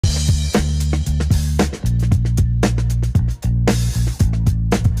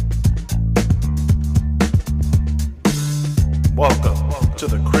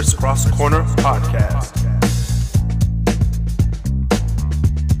Podcast.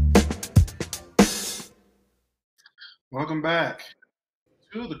 Welcome back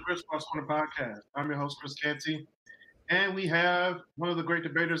to the Kris Basil Podcast. I'm your host, Chris Canty, and we have one of the great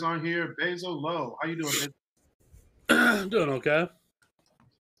debaters on here, Basil Lowe. How you doing, Basil? Doing okay.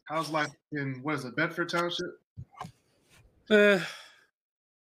 How's life in, what is it, Bedford Township?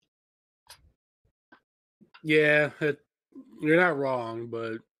 Yeah, you're not wrong,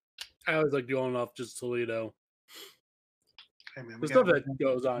 but I always like going off just Toledo. Hey man, The stuff that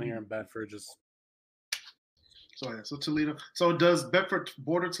goes on here in Bedford just... So Toledo. So does Bedford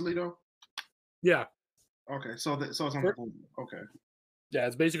border Toledo? Yeah. Okay, so it's on the border. Okay. Yeah,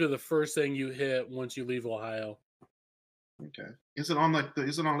 it's basically the first thing you hit once you leave Ohio. Okay. Is it on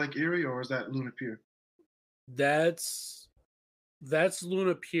Lake Erie or is that Luna Pier? That's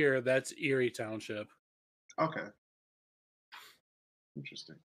Luna Pier. That's Erie Township. Okay.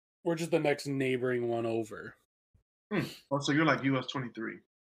 Interesting. We're just the next neighboring one over. Oh, so you're like US 23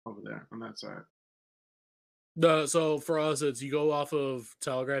 over there on that side. So for us, it's you go off of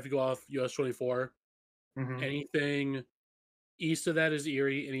Telegraph, you go off US 24. Mm-hmm. Anything east of that is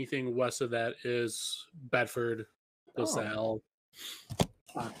Erie. Anything west of that is Bedford, LaSalle.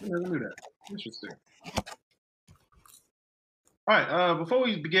 I never knew that. Interesting. All right. Before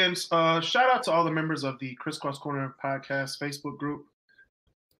we begin, shout out to all the members of the Crisscross Corner Podcast Facebook group.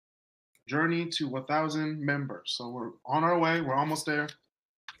 Journey to 1,000 members. So we're on our way. We're almost there.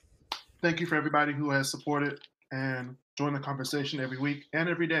 Thank you for everybody who has supported and joined the conversation every week and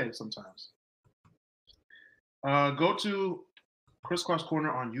every day sometimes. Go to Crisscross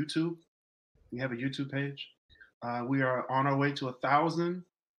Corner on YouTube. We have a YouTube page. We are on our way to 1,000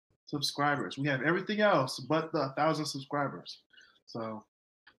 subscribers. We have everything else but the 1,000 subscribers. So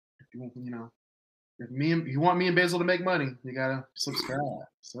if you want me and Basil to make money, you gotta subscribe.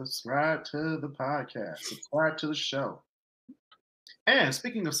 Subscribe to the podcast. Subscribe to the show. And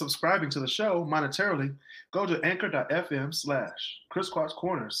speaking of subscribing to the show monetarily, go to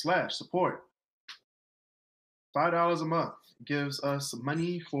anchor.fm/crisscrosscorner/support. $5 a month gives us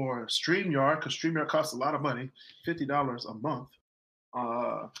money for StreamYard, because StreamYard costs a lot of money, $50 a month.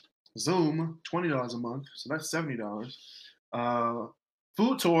 Zoom, $20 a month, so that's $70.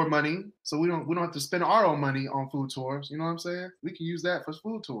 Food tour money, so we don't have to spend our own money on food tours. You know what I'm saying? We can use that for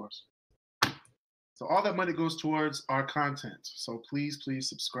food tours. So all that money goes towards our content. So please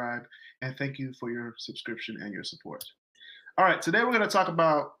subscribe, and thank you for your subscription and your support. All right, today we're going to talk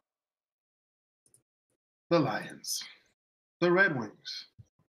about the Lions, the Red Wings,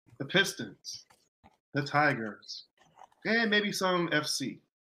 the Pistons, the Tigers, and maybe some FC.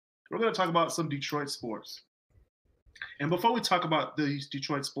 We're going to talk about some Detroit sports. And before we talk about these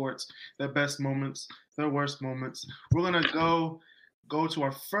Detroit sports, their best moments, their worst moments, we're going to go to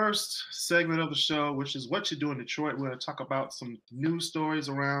our first segment of the show, which is What You Do in Detroit. We're going to talk about some news stories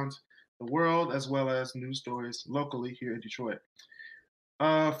around the world as well as news stories locally here in Detroit.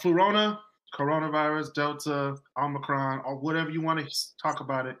 Flurona, coronavirus, Delta, Omicron, or whatever you want to talk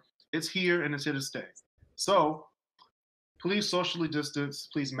about it, it's here and it's here to stay. So please socially distance.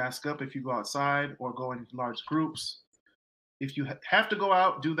 Please mask up if you go outside or go in large groups. If you have to go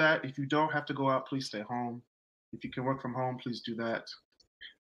out, do that. If you don't have to go out, please stay home. If you can work from home, please do that.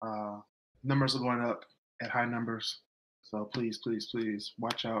 Numbers are going up at high numbers. So please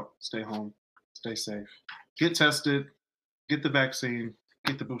watch out, stay home, stay safe. Get tested, get the vaccine,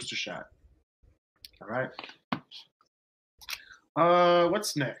 get the booster shot. All right.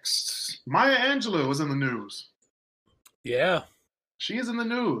 What's next? Maya Angelou is in the news. Yeah. She is in the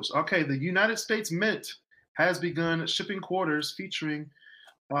news. Okay, the United States Mint has begun shipping quarters featuring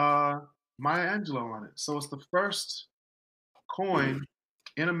Maya Angelou on it. So it's the first coin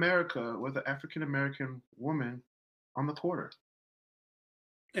in America with an African-American woman on the quarter.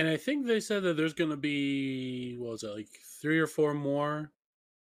 And I think they said that there's going to be, 3 or 4 more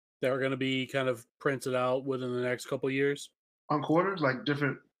that are going to be kind of printed out within the next couple of years. On quarters, like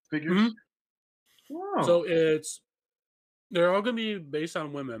different figures? Mm-hmm. Wow. So they're all going to be based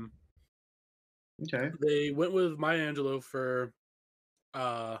on women. Okay. They went with Maya Angelou for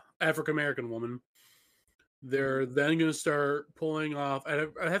African-American woman. They're then going to start pulling off, I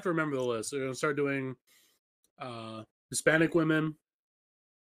have to remember the list. They're going to start doing Hispanic women,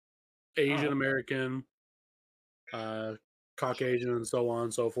 Asian American, Caucasian, and so on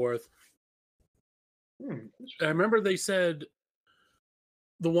and so forth. I remember they said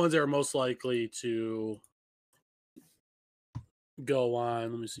the ones that are most likely to go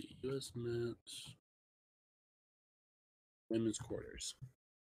on, let me see, U.S. Mint, women's quarters.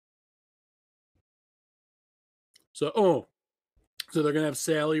 So they're going to have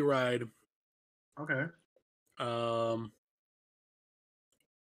Sally Ride, Okay.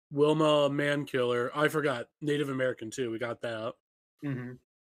 Wilma Mankiller. I forgot Native American too. We got that.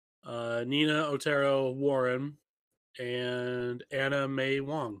 Mm-hmm. Nina Otero Warren and Anna Mae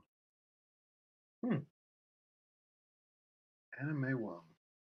Wong. Anime World.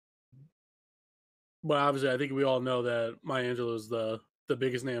 But obviously, I think we all know that Maya Angelou is the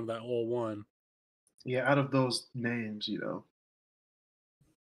biggest name of that whole one. Yeah, out of those names,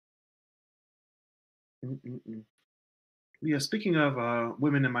 Mm-mm-mm. Yeah, speaking of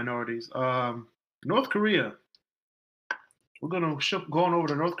women and minorities, North Korea. We're gonna go on over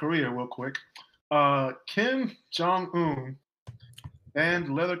to North Korea real quick. Kim Jong Un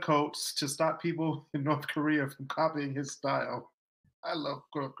banned leather coats to stop people in North Korea from copying his style. I love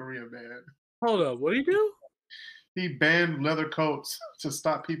North Korea, man. Hold up, what do you do? He banned leather coats to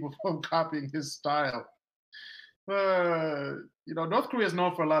stop people from copying his style. North Korea is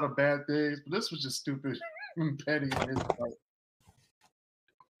known for a lot of bad things, but this was just stupid and petty in his part.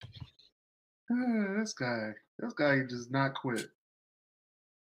 This guy does not quit.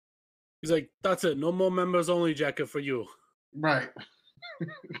 He's like, that's it. No more members only jacket for you. Right.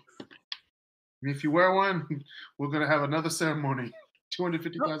 If you wear one, we're gonna have another ceremony.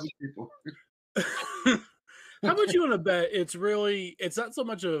 250,000 people. How much you want to bet it's not so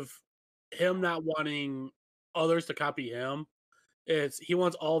much of him not wanting others to copy him. It's he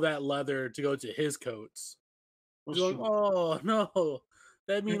wants all that leather to go to his coats. He's like, oh no,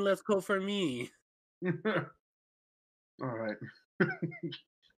 that means let's go for me. All right.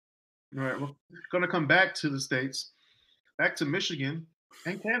 All right, we're gonna come back to the States, back to Michigan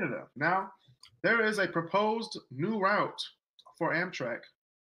and Canada. Now, there is a proposed new route for Amtrak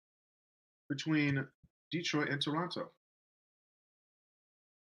between Detroit and Toronto.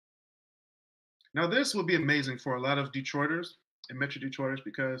 Now, this will be amazing for a lot of Detroiters and Metro Detroiters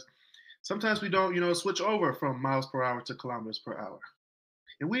because sometimes we don't, switch over from miles per hour to kilometers per hour.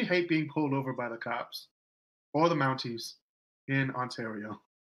 And we hate being pulled over by the cops or the Mounties in Ontario.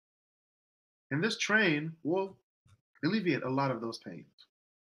 And this train will alleviate a lot of those pains.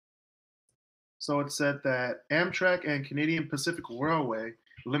 So it said that Amtrak and Canadian Pacific Railway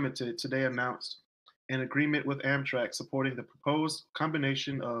Limited today announced an agreement with Amtrak supporting the proposed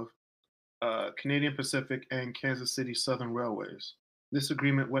combination of Canadian Pacific and Kansas City Southern Railways. This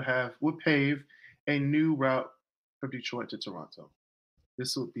agreement would pave a new route from Detroit to Toronto.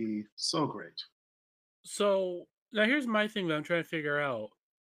 This would be so great. So now here's my thing that I'm trying to figure out.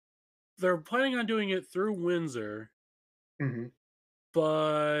 They're planning on doing it through Windsor,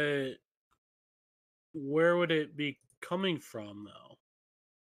 but where would it be coming from, though?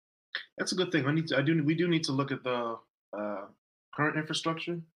 That's a good thing. We do need to look at the current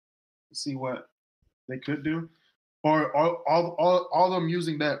infrastructure to see what they could do, or all them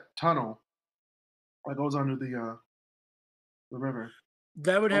using that tunnel that goes under the river.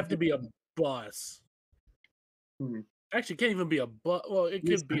 That would have to be a bus. Hmm. Actually, it can't even be a bus. Well, it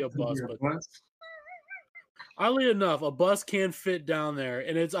could be a bus, but bus. oddly enough, a bus can fit down there,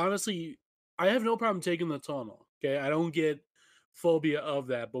 and it's honestly, I have no problem taking the tunnel. Okay, I don't get phobia of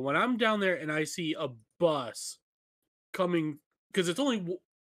that, but when I'm down there and I see a bus coming, because it's only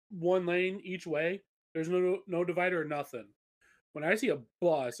one lane each way, there's no divider or nothing. When I see a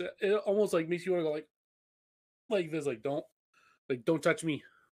bus, it almost like makes you want to go like this, don't touch me.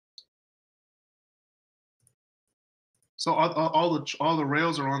 So all the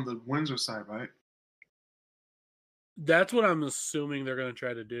rails are on the Windsor side, right? That's what I'm assuming they're going to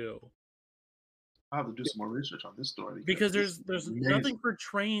try to do. I'll have to do some more research on this story because there's nothing for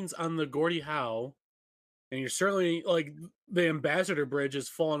trains on the Gordie Howe, and you're certainly like the Ambassador Bridge is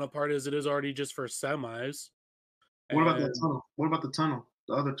falling apart as it is already just for semis. What about the tunnel? What about the tunnel?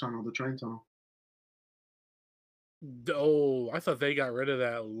 The other tunnel, the train tunnel. Oh, I thought they got rid of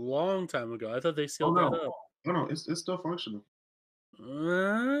that a long time ago. I thought they sealed that up. Oh no, it's still functional.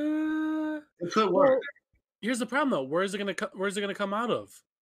 It could work. Well, here's the problem though. Where's it gonna come out of?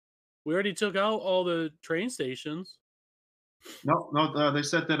 We already took out all the train stations. No. They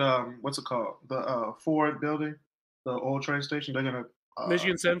said that what's it called? The Ford building, the old train station. They're gonna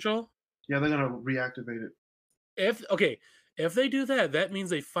Michigan Central. Yeah, they're gonna reactivate it. If they do that, that means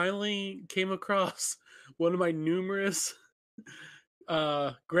they finally came across one of my numerous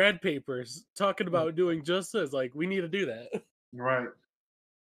grad papers talking about doing just this. Like, we need to do that. Right.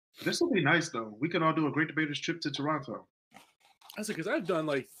 This will be nice though. We can all do a Great Debaters trip to Toronto. I said, because I've done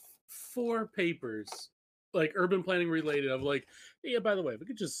like 4 papers, like urban planning related, of like, hey, yeah, by the way, if we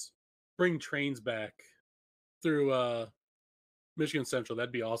could just bring trains back through Michigan Central,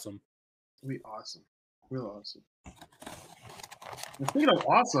 that'd be awesome. It'd be awesome. Real awesome. And speaking of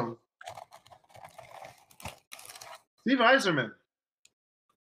awesome, Steve Yzerman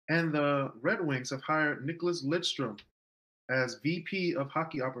and the Red Wings have hired Nicholas Lidstrom as VP of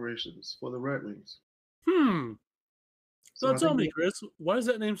hockey operations for the Red Wings. So Now I tell think me, Chris, why does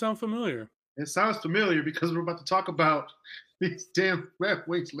that name sound familiar? it sounds familiar because we're about to talk about these damn Red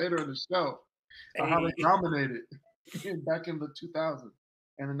Wings later in the show. How Hey. they dominated back in the 2000s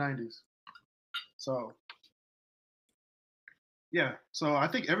and the 90s. So, yeah. So I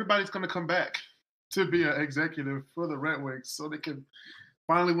think everybody's going to come back to be an executive for the Red Wings so they can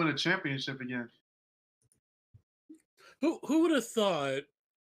finally win a championship again. Who would have thought,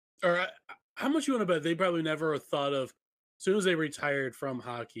 or how much you want to bet they probably never thought of, as soon as they retired from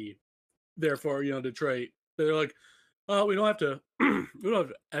hockey, therefore, Detroit, they're like, oh, we don't have to, we don't have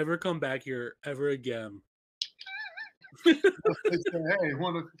to ever come back here ever again. They say, hey,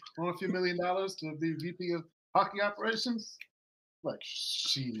 want a few $1,000,000 to be VP of hockey operations? Like,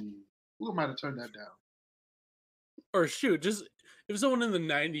 she, who might have turned that down? Or shoot, just if someone in the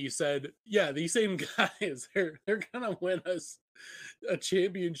 90s said, yeah, these same guys, they're gonna win us a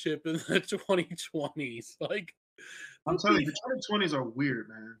championship in the 2020s. Like, I'm telling you, the 2020s are weird,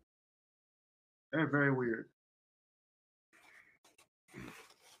 man. They're very weird.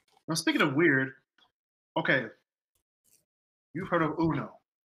 Now, speaking of weird, okay, you've heard of Uno.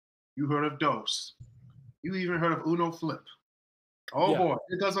 You heard of Dos. You even heard of Uno Flip. Oh Yeah. boy,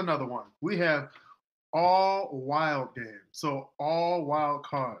 it does another one. We have all wild games. So all wild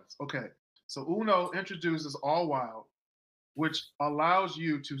cards. Okay. So Uno introduces all wild, which allows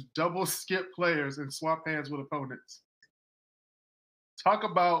you to double skip players and swap hands with opponents. Talk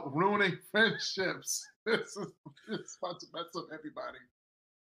about ruining friendships. This is about to mess up everybody.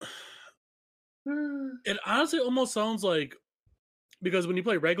 It honestly almost sounds like, because when you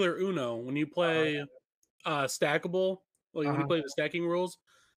play regular Uno, when you play stackable, like when you play the stacking rules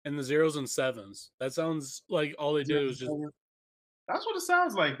and the zeros and sevens, that sounds like all they did was just. That's what it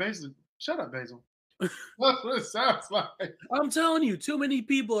sounds like, basically. Shut up, Basil. That's what it sounds like. I'm telling you, too many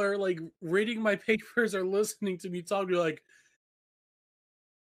people are like reading my papers or listening to me talk. You're like,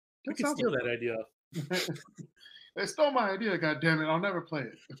 I can steal that idea. They stole my idea, goddammit. I'll never play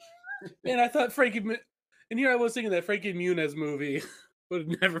it. And I thought Frankie, and here I was thinking that Frankie Muniz movie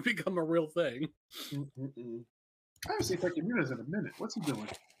would never become a real thing. I haven't seen Frankie Muniz in a minute. What's he doing?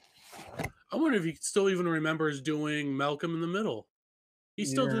 I wonder if he still even remembers doing Malcolm in the Middle. He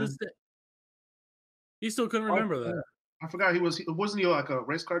still did his thing. He still couldn't remember that. I forgot wasn't he like a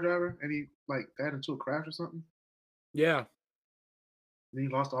race car driver and he like got into a crash or something? Yeah. And he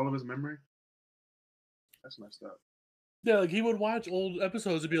lost all of his memory? That's messed up. Yeah, like he would watch old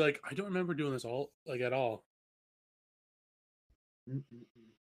episodes and be like, I don't remember doing this at all.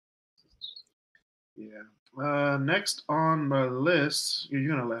 Yeah. Next on my list, you're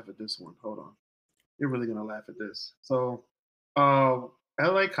gonna laugh at this one. Hold on. You're really gonna laugh at this. So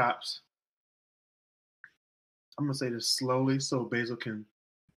LA cops. I'm gonna say this slowly so Basil can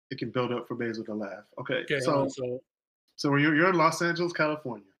build up for Basil to laugh. Okay. So you're in Los Angeles,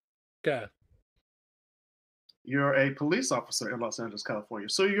 California. Okay. You're a police officer in Los Angeles, California.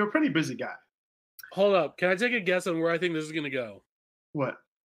 So you're a pretty busy guy. Hold up. Can I take a guess on where I think this is gonna go? What?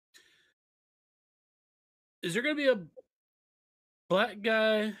 Is there gonna be a black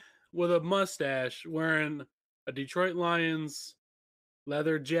guy with a mustache wearing a Detroit Lions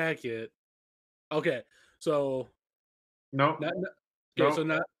leather jacket? Okay, so no. So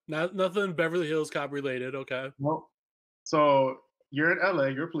not nothing Beverly Hills Cop related. Okay. No. So you're in LA.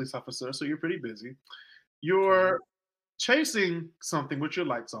 You're a police officer, so you're pretty busy. You're chasing something with your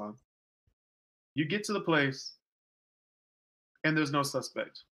lights on. You get to the place, and there's no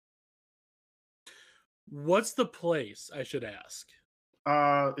suspect. What's the place, I should ask?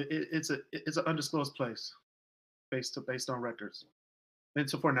 It's an undisclosed place, based on records.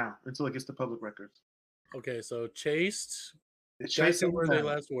 Until it gets to public records. Okay, so chased Chasing where they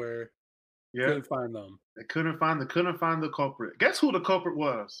last were. Yeah. Couldn't find them. They couldn't find the culprit. Guess who the culprit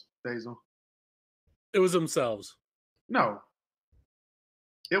was, Basil? It was themselves. No.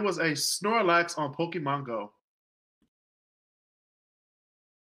 It was a Snorlax on Pokemon Go.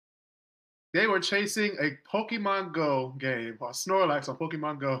 They were chasing a Pokemon Go game, or Snorlax on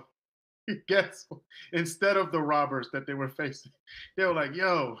Pokemon Go. Guess, instead of the robbers that they were facing. They were like,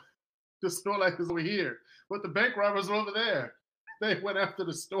 yo, the Snorlax is over here, but the bank robbers are over there. They went after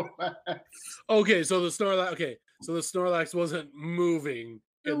the Snorlax. Okay, so the Snorlax wasn't moving.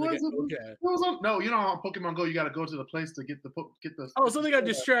 It wasn't. Okay. No, you know on Pokemon Go you got to go to the place to get the. Oh, so they got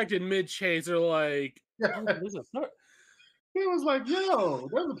distracted mid chase. They're like, oh, there's a Snorlax. He was like, yo,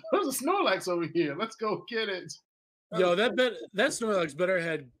 there's a Snorlax over here. Let's go get it. Yo, that Snorlax better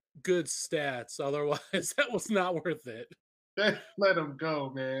had good stats. Otherwise, that was not worth it. Let him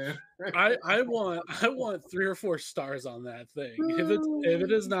go, man. I want 3 or 4 stars on that thing. If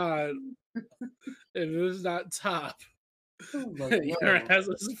it is not top, Like, your whoa. ass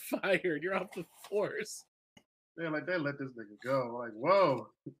is fired. You're off the force. They're like, they let this nigga go. Like, whoa.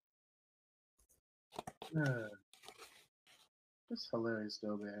 It's hilarious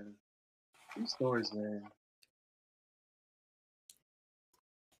though, man. These stories, man.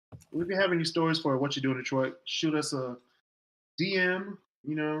 If you have any stories for what you do in Detroit, shoot us a DM,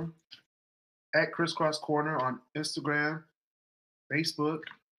 at Crisscross Corner on Instagram, Facebook,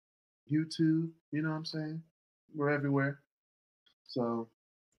 YouTube. You know what I'm saying? We're everywhere. So,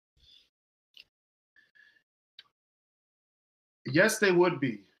 yes, they would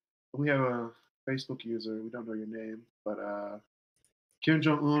be. We have a Facebook user. We don't know your name, but Kim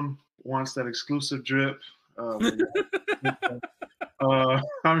Jong Un wants that exclusive drip. I'm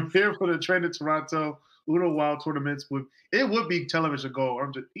here for the Train to Toronto Uno Wild tournaments. It would be television gold. Or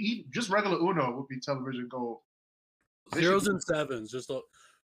just regular Uno would be television gold. Zeros and sevens,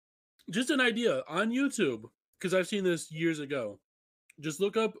 just an idea on YouTube, because I've seen this years ago. Just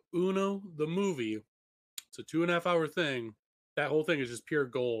look up Uno the movie. It's a 2.5 hour thing. That whole thing is just pure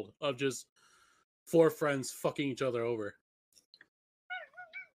gold of just 4 friends fucking each other over.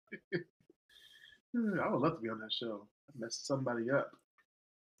 I would love to be on that show. I messed somebody up.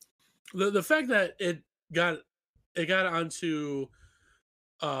 The fact that it got onto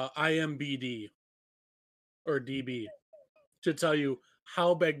IMBD or DB to tell you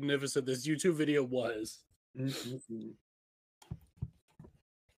how magnificent this YouTube video was. Mm-hmm.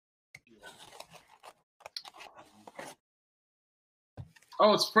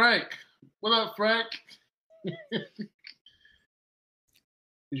 Oh, it's Frank. What up, Frank?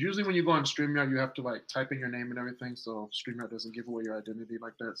 Usually when you go on StreamYard, you have to like type in your name and everything, so StreamYard doesn't give away your identity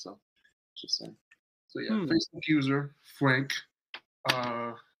like that. So, just saying. So yeah, Facebook user Frank.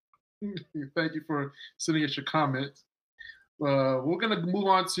 Thank you for sending us your comments. We're gonna move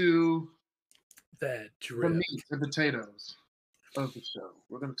on to the meat and potatoes of the show.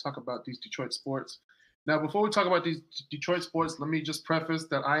 We're gonna talk about these Detroit sports. Now, before we talk about these Detroit sports, let me just preface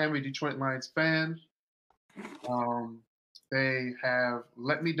that I am a Detroit Lions fan. They have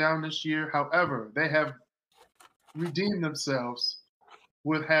let me down this year. However, they have redeemed themselves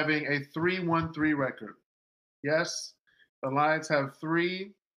with having a 3-1-3 record. Yes, the Lions have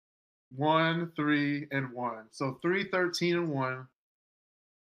 3-1-3-1. So 3-13-1.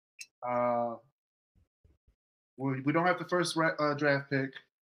 We don't have the first draft pick.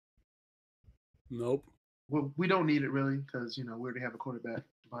 Nope. Well, we don't need it really because we already have a quarterback.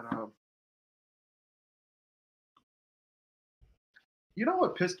 But you know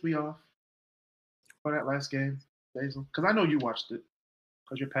what pissed me off for that last game, Basil? Because I know you watched it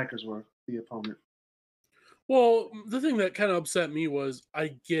because your Packers were the opponent. Well, the thing that kind of upset me was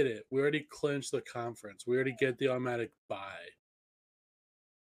I get it. We already clinched the conference. We already get the automatic bye.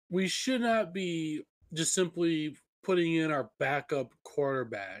 We should not be just simply putting in our backup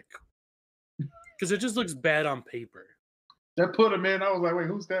quarterback because it just looks bad on paper. That put him in. I was like, wait,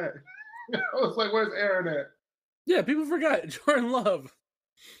 who's that? I was like, where's Aaron at? Yeah, people forgot Jordan Love.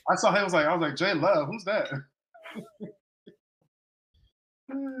 I saw him. I was like, Jay Love, who's that?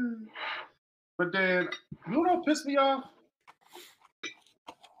 But then, you know what pissed me off?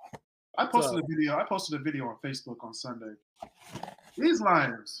 I posted a video. I posted a video on Facebook on Sunday. These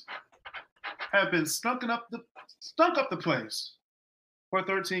Lions have been stunk up the place for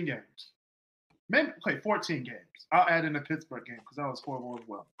 13 games. Maybe 14 games. I'll add in the Pittsburgh game because that was horrible as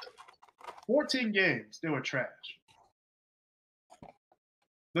well. 14 games, they were trash.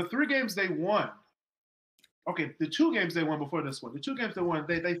 The 3 games they won. Okay, the 2 games they won before this one. The 2 games they won,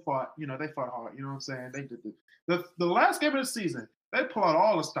 they fought. They fought hard. You know what I'm saying? They did the last game of the season. They pulled out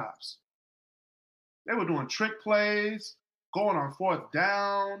all the stops. They were doing trick plays, going on 4th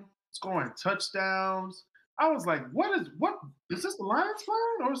down, scoring touchdowns. I was like, what is this the Lions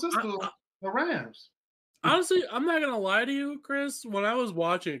playing or is this the Rams? Honestly, I'm not gonna lie to you, Chris. When I was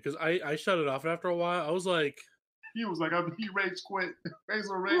watching it, because I shut it off after a while, I was like, he was like, he rage quit.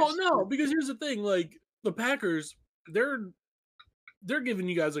 Well, no, because here's the thing: like the Packers, they're giving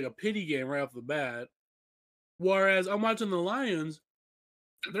you guys like a pity game right off the bat, whereas I'm watching the Lions.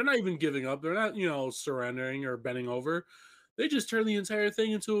 They're not even giving up. They're not, surrendering or bending over. They just turn the entire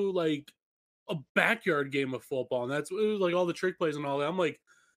thing into like a backyard game of football, and it was like all the trick plays and all that. I'm like,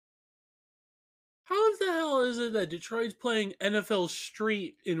 how the hell is it that Detroit's playing NFL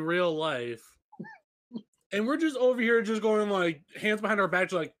Street in real life, and we're just over here just going like hands behind our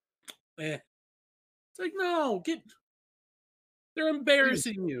backs, like, eh? It's like, no, They're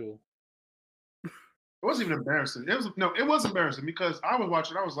embarrassing you. It wasn't even embarrassing. It was embarrassing because I was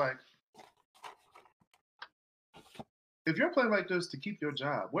watching. I was like, if you're playing like this to keep your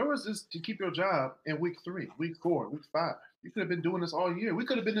job, where was this to keep your job in week 3, week 4, week 5? You could have been doing this all year. We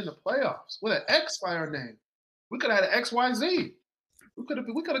could have been in the playoffs with an X by our name. We could have had an XYZ. We could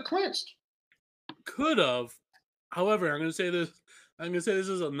have clinched. Could have. However, I'm gonna say this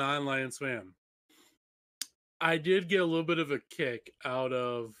as a non-Lions fan. I did get a little bit of a kick out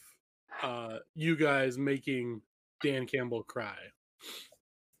of you guys making Dan Campbell cry.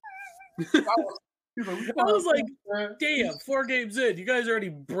 I was like, damn, 4 games in, you guys are already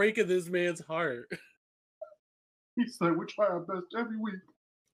breaking this man's heart. He said, we try our best every week.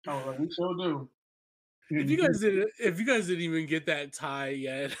 I was like, we sure do. If you guys didn't even get that tie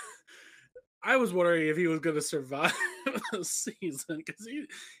yet, I was wondering if he was going to survive the season because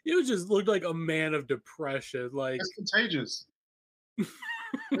he just looked like a man of depression. Like, it's contagious.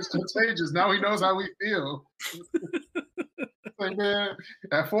 It's contagious. Now he knows how we feel. Like, man,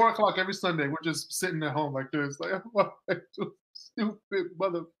 at 4:00 every Sunday, we're just sitting at home like this. Like, what a stupid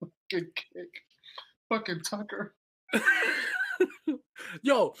motherfucking kick. Fucking Tucker.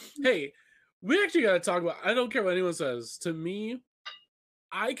 Yo, hey, we actually got to talk about, I don't care what anyone says. To me,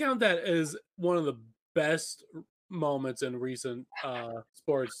 I count that as one of the best moments in recent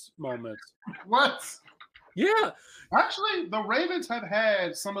sports moments. What? Yeah. Actually, the Ravens have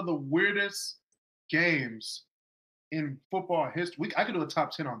had some of the weirdest games in football history. I could do a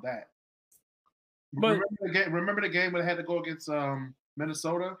top 10 on that. But remember the game where they had to go against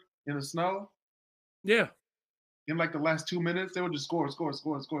Minnesota in the snow? Yeah. In like the last 2 minutes, they would just score.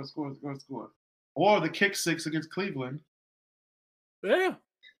 Or the kick 6 against Cleveland. Yeah.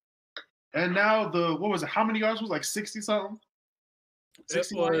 And now what was it? How many yards was it? Like 60 something? It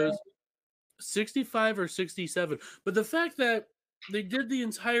was 65 or 67. But the fact that they did the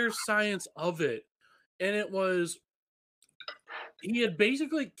entire science of it, and it was, he had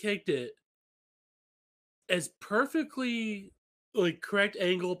basically kicked it as perfectly like correct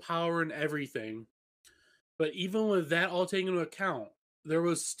angle, power, and everything. But even with that all taken into account, there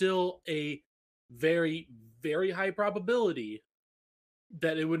was still a very, very high probability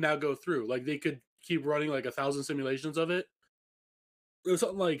that it would now go through. Like they could keep running like 1,000 simulations of it. It was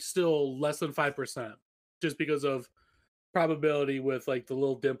something like still less than 5%, just because of probability with like the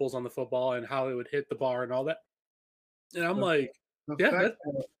little dimples on the football and how it would hit the bar and all that. And I'm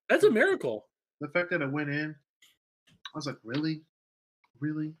that's a miracle. The fact that it went in, I was like, really?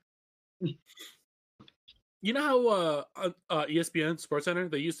 Really? You know how ESPN Sports Center,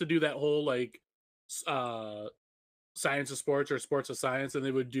 they used to do that whole like science of sports or sports of science, and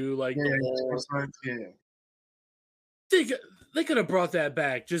they would do like the whole science. Yeah. They could have brought that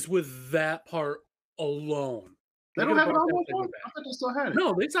back just with that part alone. They don't have it on no more? I thought they still had it.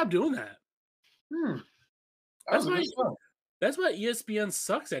 No, they stopped doing that. That's why ESPN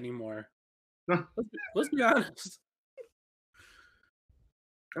sucks anymore. Let's be honest.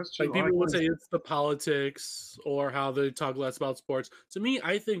 That's true. Like people would say it's the politics or how they talk less about sports. To me,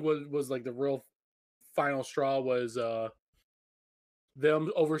 I think what was like the real final straw was them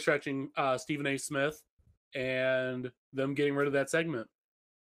overstretching Stephen A. Smith and them getting rid of that segment.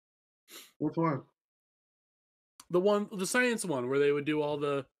 Which one? The science one where they would do all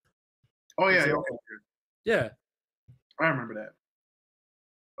the. Oh yeah, yeah. I remember that.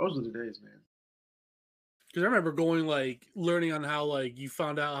 Those were the days, man. Because I remember learning on how you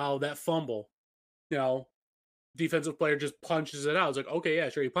found out how that fumble, defensive player just punches it out. It's like, okay, yeah,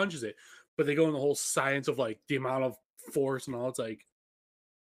 sure, he punches it, but they go in the whole science of like the amount of force and all. It's like,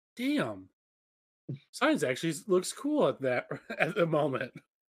 damn, science actually looks cool at the moment.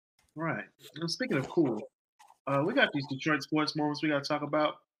 Right. Well, speaking of cool, we got these Detroit sports moments we got to talk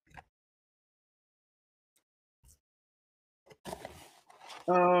about.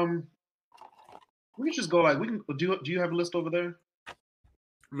 We can just go we can do you have a list over there?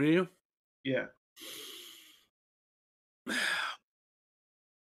 Me? Yeah.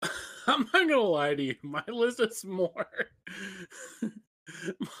 I'm not gonna lie to you. My list is more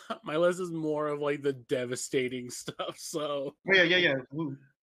of like the devastating stuff. So yeah.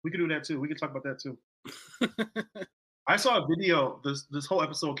 We could do that too. We could talk about that too. I saw a video. This whole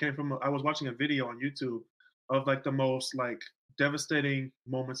episode came from I was watching a video on YouTube of like the most devastating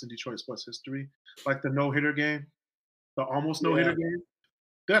moments in Detroit sports history, like the no-hitter game, the almost no-hitter game.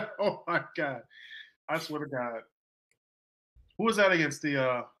 Oh my God! I swear to God, who was that against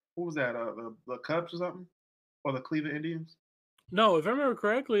the? Who was that? The Cubs or something, or the Cleveland Indians? No, if I remember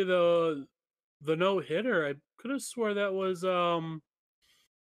correctly, the no-hitter, I could have swore that was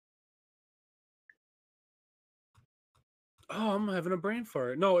Oh, I'm having a brain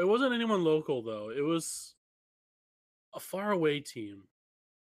fart. No, it wasn't anyone local though. It was a faraway team.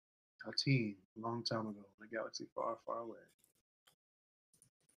 A team a long time ago in a galaxy far, far away.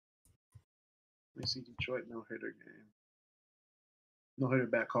 Let me see Detroit no hitter game. No hitter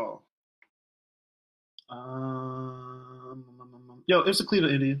back call. It's the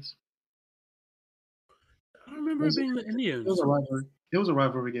Cleveland Indians. I don't remember it being the It was Indians. a rivalry. It was a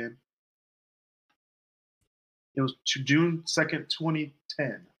rivalry game. It was June 2nd,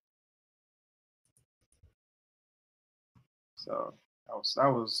 2010. So that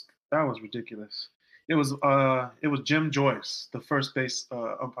was ridiculous. It was Jim Joyce, the first base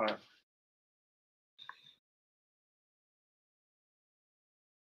umpire.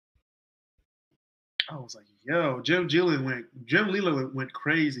 I was like, yo, Jim Leland went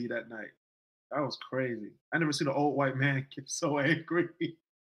crazy that night. That was crazy. I never seen an old white man get so angry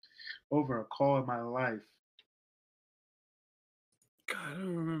over a call in my life. God, I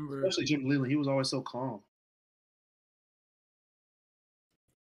don't remember. Especially Jim Leland. He was always so calm.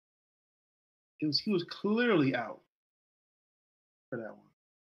 He was clearly out for that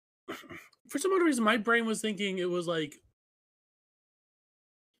one. For some odd reason, my brain was thinking it was like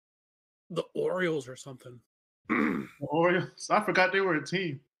the Orioles or something. The Orioles. I forgot they were a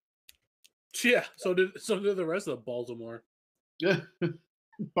team. Yeah, so did the rest of the Baltimore. Yeah.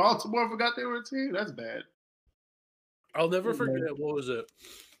 Baltimore forgot they were a team. That's bad. I'll never forget what was it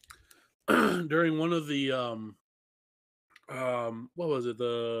during one of the what was it,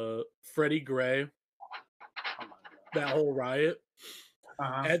 the Freddie Gray, that whole riot.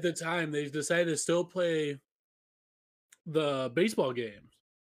 At the time they decided to still play the baseball games,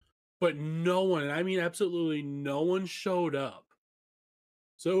 but no one, and I mean absolutely no one, showed up.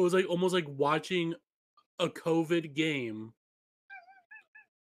 So it was like almost like watching a COVID game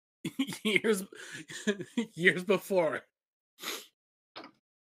years before.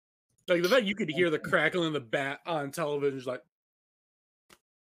 Like the fact you could hear the crackling of the bat on television is like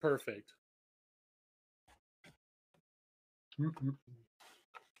perfect.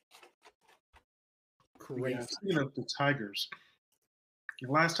 Crazy. Yeah, speaking of the Tigers,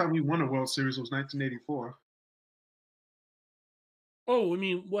 the last time we won a World Series was 1984. Oh, I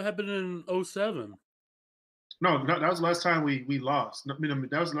mean, what happened in 07? No, that was the last time we lost. I mean,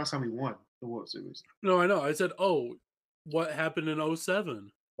 that was the last time we won the World Series. No, I know. I said, oh, what happened in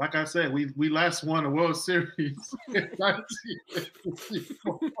 07? Like I said, we last won a World Series in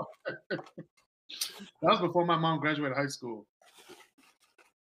 1984. That was before my mom graduated high school.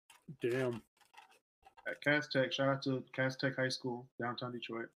 Damn. At Cass Tech, shout out to Cass Tech High School, downtown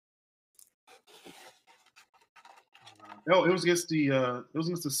Detroit. It was against the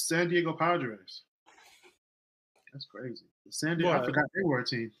San Diego Padres. That's crazy. The San Diego, I forgot they were a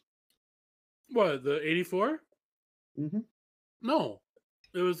team. What, the 84? Mm-hmm. No,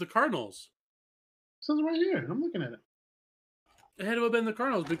 it was the Cardinals. It says right here. I'm looking at it. It had to have been the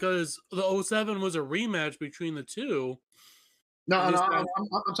Cardinals because the 07 was a rematch between the two. No, I'm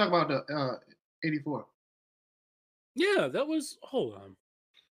talking about the 84. Yeah, that was. Hold on.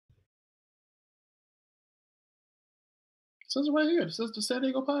 It says it right here. It says the San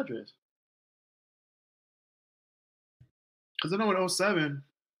Diego Padres. Because I know in 07,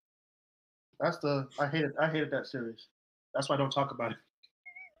 I hated that series. That's why I don't talk about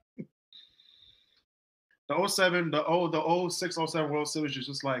it. The 07, the 06, 07 World Series is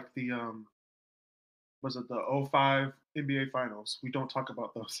just like the was it the 05 NBA Finals? We don't talk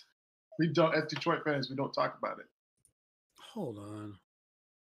about those. We don't, as Detroit fans, we don't talk about it. Hold on.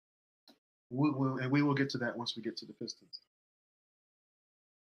 We will get to that once we get to the Pistons.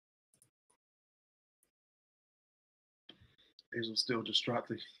 Hazel still distraught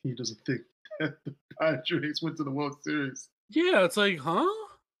that he doesn't think that the Padres went to the World Series. Yeah, it's like, huh?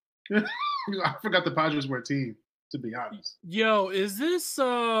 I forgot the Padres were a team, to be honest. Yo, is this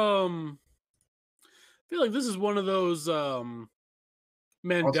I feel like this is one of those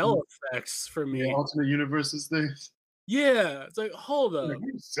Mandela effects for me. Yeah, alternate universes things. Yeah, it's like, hold up. Are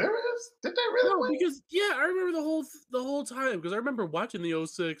you serious? Did they really win? Because I remember the whole time because I remember watching the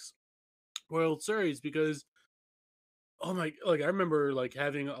 06 World Series because I remember like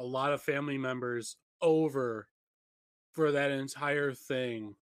having a lot of family members over for that entire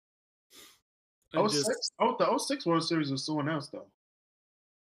thing. The 06 World Series was someone else though.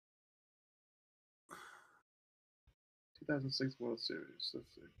 2006 World Series.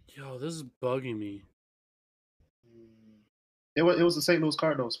 Let's see. Yo, this is bugging me. It was the St. Louis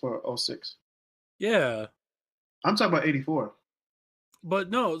Cardinals for 06. Yeah. I'm talking about 84. But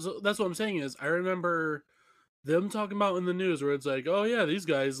no, so that's what I'm saying is I remember them talking about in the news where it's like, oh yeah, these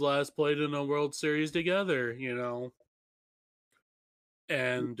guys last played in a World Series together, you know.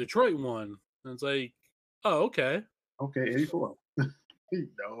 and Detroit won. And it's like, oh, okay. Okay, 84.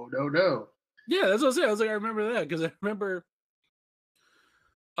 No. Yeah, that's what I said. I was like, I remember that because I remember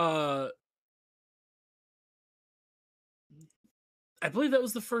I believe that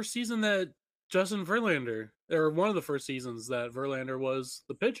was the first season that Justin Verlander, or one of the first seasons that Verlander was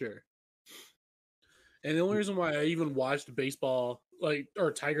the pitcher. And the only reason why I even watched baseball,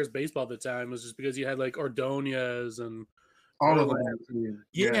 or Tigers baseball at the time, was just because you had like Ordonez and All of Verlander. them.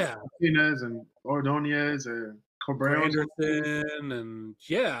 Yeah. Martinez and Ordonez and Cabrera. Anderson and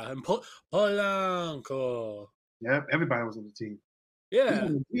Polanco. Yeah, everybody was on the team. Yeah.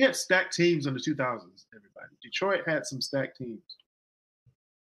 We had stacked teams in the 2000s, everybody. Detroit had some stacked teams.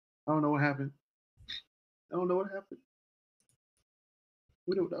 I don't know what happened. We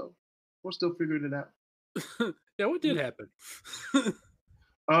don't know. We're still figuring it out. Yeah, what did happen? The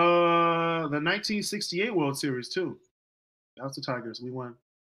 1968 World Series too. That was the Tigers. We won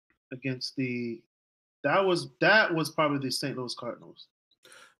against that was probably the St. Louis Cardinals.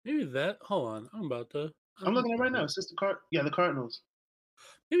 Maybe that. Hold on, I'm looking at it right now. It's just the Cardinals.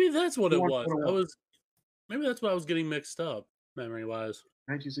 Maybe that's what it was. Maybe that's what I was getting mixed up, memory wise.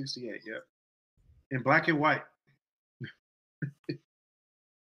 1968, yeah. In black and white.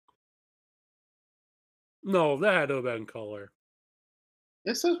 No, that had to have been in color.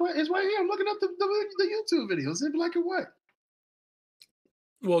 It says it's right here. I'm looking up the YouTube videos in black and white.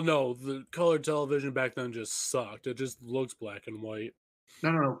 Well, no, the color television back then just sucked. It just looks black and white.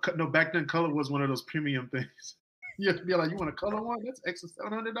 No. Back then, color was one of those premium things. You have to be like, you want a color one? That's extra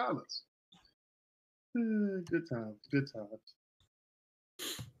 $700. Good times.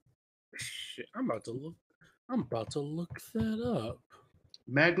 Shit, I'm about to look that up.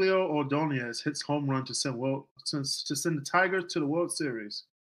 Maglio Ordonez hits home run to send the Tigers to the World Series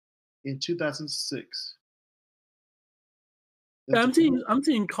in 2006. Yeah, I'm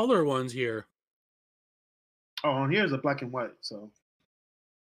seeing color ones here. Oh, and here's a black and white. So,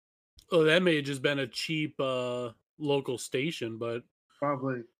 oh, that may have just been a cheap local station, but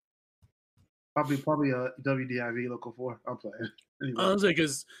probably a WDIV local 4. I'm playing. Anyway. Honestly,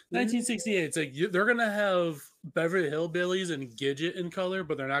 because 1968, it's like they're gonna have Beverly Hillbillies and Gidget in color,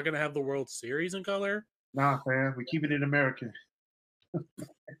 but they're not gonna have the World Series in color. Nah, fam, we keeping it American.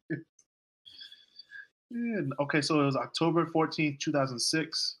 Yeah, okay, so it was October 14th,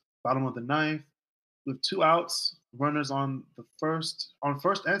 2006, bottom of the ninth, with 2 outs, runners on first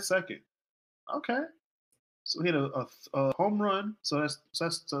and second. Okay, so he had a home run, so that's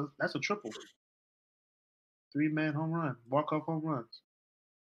a triple. 3-man home run, walk-off home runs.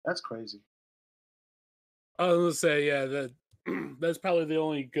 That's crazy. I was gonna say, yeah, that's probably the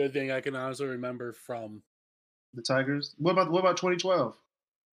only good thing I can honestly remember from the Tigers. What about 2012?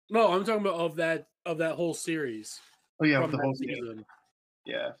 No, I'm talking about of that whole series. Oh yeah, the whole season.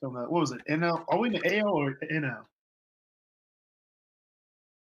 Yeah, from that. What was it? NL? Are we in the AL or NL?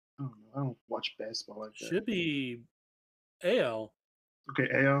 I don't know. I don't watch basketball like that. Should be AL. Okay,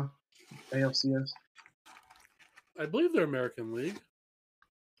 AL, ALCS. I believe they're American League.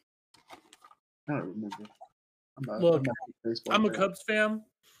 I don't remember. Look, I'm a Cubs fan.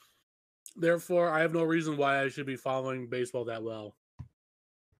 Therefore, I have no reason why I should be following baseball that well.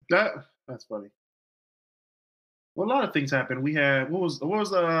 That's funny. Well, a lot of things happened. We had we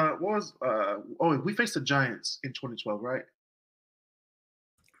faced the Giants in 2012, right?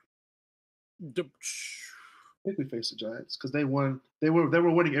 I think we faced the Giants because they won. They were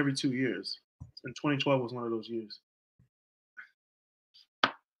winning every 2 years, and 2012 was one of those years.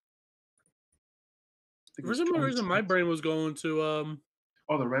 For some reason, my brain was going to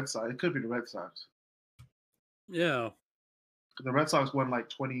the Red Sox. It could be the Red Sox. Yeah. The Red Sox won like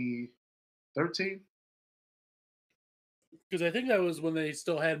 2013. Because I think that was when they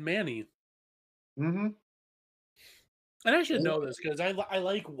still had Manny. Mm-hmm. And I should know this because I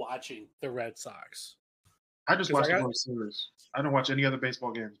like watching the Red Sox. I just watch the World Series. I don't watch any other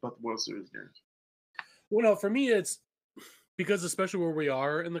baseball games but the World Series games. Well, no, for me it's because especially where we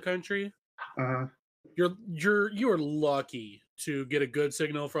are in the country, you are lucky to get a good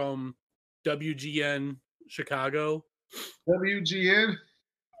signal from WGN Chicago. WGN?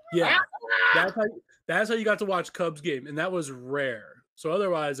 Yeah. That's how you got to watch Cubs game, and that was rare. So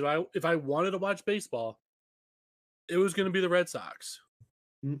otherwise, if I wanted to watch baseball, it was going to be the Red Sox.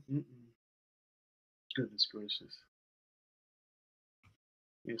 Mm-mm-mm. Goodness gracious.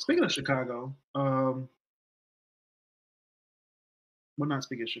 Yeah, speaking of Chicago, we're not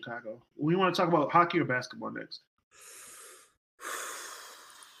speaking of Chicago. We want to talk about hockey or basketball next?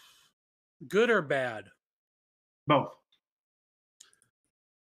 Good or bad? Both.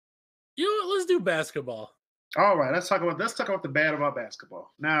 You know what? Let's do basketball. All right, let's talk about the bad about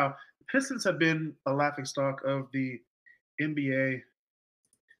basketball. Now, the Pistons have been a laughingstock of the NBA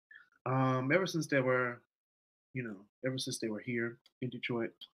ever since they were, ever since they were here in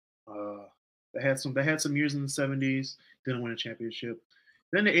Detroit. Uh, they had some years in the '70s, didn't win a championship.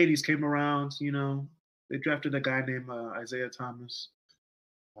 Then the '80s came around. They drafted a guy named Isaiah Thomas.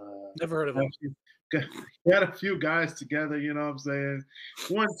 Never heard of Had a him. few, had a few guys together. You know what I'm saying?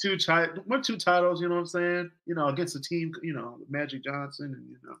 Won two titles. You know what I'm saying? Against the team. Magic Johnson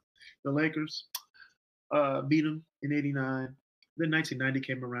and the Lakers. Beat them in '89. Then 1990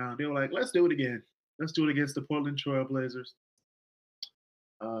 came around. They were like, let's do it again. Let's do it against the Portland Trail Blazers.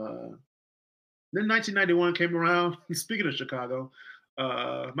 Uh, then 1991 came around. Speaking of Chicago,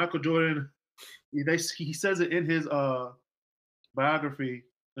 Michael Jordan, he says it in his biography,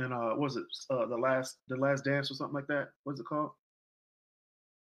 and what was it the last dance or something like that? What's it called?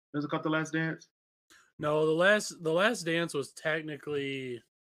 Is it called The Last Dance? No, the last dance was technically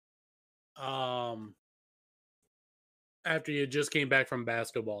um after you just came back from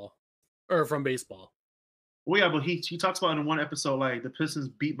basketball or from baseball. Well, yeah, but he talks about in one episode like the Pistons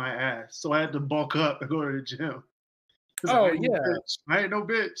beat my ass, so I had to bulk up and go to the gym because I Oh ain't no yeah, bitch. I ain't no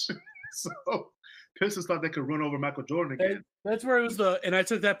bitch. So Pistons thought they could run over Michael Jordan again. that's where it was and I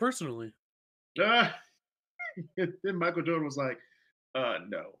took that personally. Uh, and then Michael Jordan was like,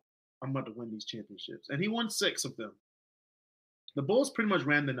 no, I'm about to win these championships. And he won 6 of them. The Bulls pretty much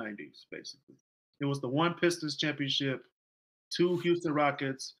ran the '90s, basically. It was the one Pistons championship, 2 Houston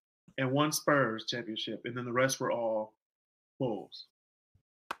Rockets, and 1 Spurs championship. And then the rest were all Bulls.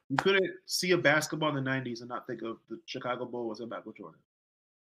 You couldn't see a basketball in the '90s and not think of the Chicago Bulls and Michael Jordan.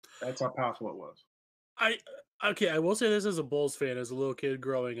 That's how powerful it was. I will say this as a Bulls fan, as a little kid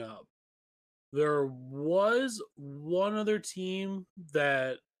growing up. There was one other team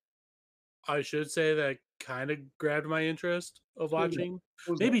that I should say that kind of grabbed my interest of watching.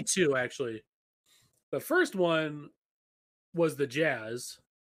 Who's that? Maybe 2 actually. The first one was the Jazz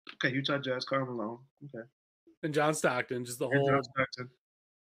Okay, Utah Jazz, Karl Malone. Okay. and John Stockton, just the And John whole. Stockton.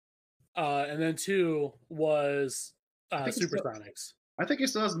 And then 2 was I think, Supersonics. I think he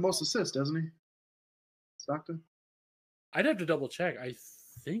still has the most assists, doesn't he? Stockton? I'd have to double check. I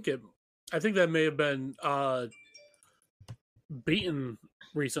think that may have been beaten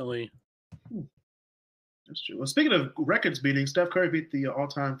recently. That's true. Well, speaking of records beating, Steph Curry beat the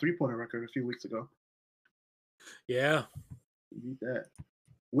all-time three-pointer record a few weeks ago. Yeah. He beat that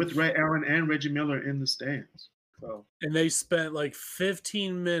with Ray Allen and Reggie Miller in the stands. So, And they spent like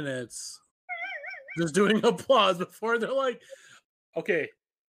 15 minutes just doing applause before they're like, okay,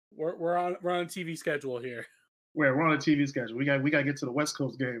 we're on a TV schedule here. we're on a TV schedule. We got to get to the West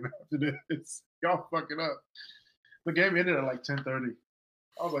Coast game after this. Y'all fucking up. The game ended at like 10:30.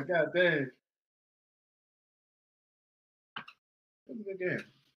 I was like, God dang. It was a good game.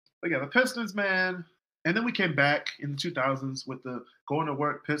 But yeah, the Pistons, man. And then we came back in the 2000s with the going to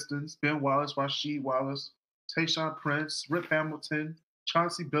work Pistons, Ben Wallace, Rasheed Wallace, Tayshaun Prince, Rip Hamilton,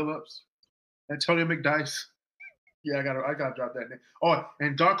 Chauncey Billups, Antonio McDyess. Yeah, I gotta drop that name. Oh,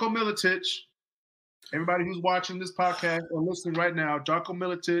 and Darko Milicic. Everybody who's watching this podcast or listening right now, Darko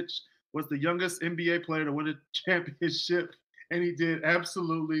Milicic was the youngest NBA player to win a championship, and he did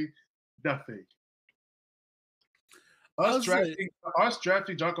absolutely nothing. Us drafting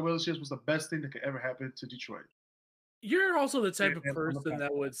Darko Milicic was the best thing that could ever happen to Detroit. You're also the type of person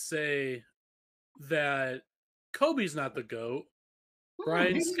that would say that Kobe's not the GOAT.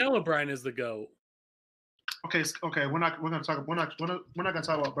 Brian Scalabrine is the GOAT. Okay. We're not gonna talk about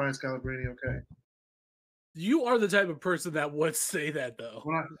Brian Scalabrine. Okay. You are the type of person that would say that, though.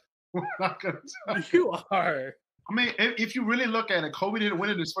 We're not gonna talk. You are. I mean, if you really look at it, Kobe didn't win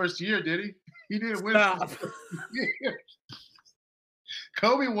in his first year, did he? He didn't win.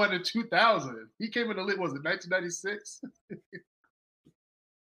 Kobe won in 2000. He came in the league, was it 1996?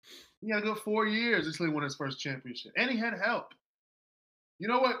 He had a good 4 years until he won his first championship. And he had help. You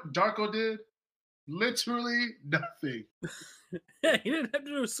know what Darko did? Literally nothing. Yeah, he didn't have to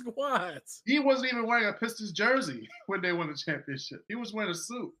do squats. He wasn't even wearing a Pistons jersey when they won the championship. He was wearing a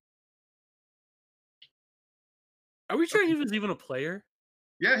suit. Are we sure he was even a player?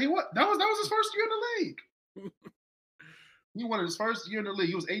 Yeah, he was. That was his first year in the league. He won his first year in the league.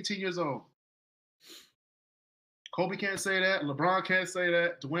 He was 18 years old. Kobe can't say that. LeBron can't say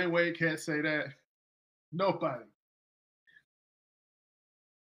that. Dwayne Wade can't say that. Nobody.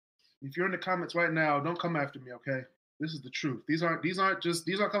 If you're in the comments right now, don't come after me, okay? This is the truth. These aren't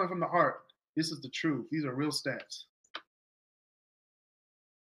coming from the heart. This is the truth. These are real stats.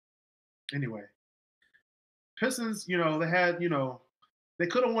 Anyway. Pistons, they They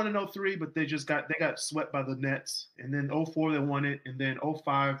could have won in 03, but they got swept by the Nets. And then 04 they won it, and then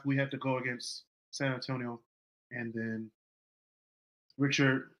 05 we had to go against San Antonio, and then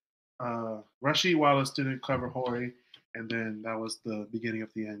Rasheed Wallace didn't cover Horry, and then that was the beginning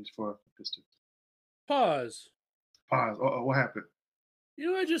of the end for the Pistons. Pause. Pause. What happened? You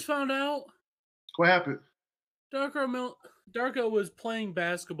know what I just found out? What happened? Darko was playing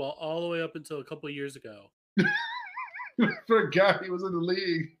basketball all the way up until a couple of years ago. Forgot he was in the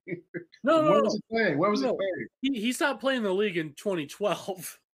league. No. Where was he playing? Where was he playing? He stopped playing the league in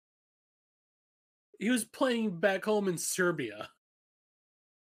 2012. He was playing back home in Serbia.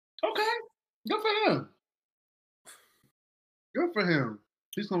 Okay. Good for him. Good for him.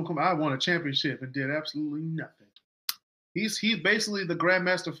 He's gonna come. I won a championship and did absolutely nothing. He's basically the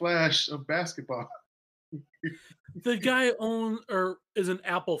Grandmaster Flash of basketball. The guy is an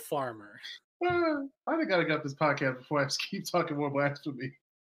apple farmer. I think I gotta get up this podcast before I keep talking more blasphemy.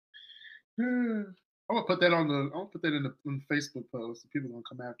 I'm gonna put that in the Facebook post. People are gonna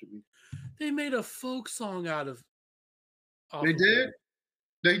come after me. They made a folk song out of. They did.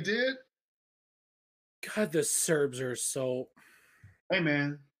 They did. God, the Serbs are so. Hey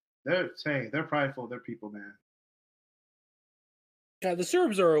man, they're prideful. They're people, man. God, the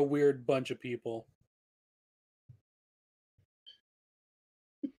Serbs are a weird bunch of people.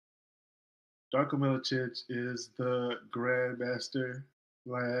 Darko Milicic is the Grandmaster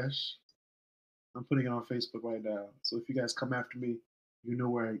Flash. I'm putting it on Facebook right now. So if you guys come after me, you know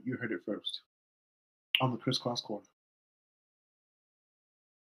where you heard it first. On the Crisscross Corner.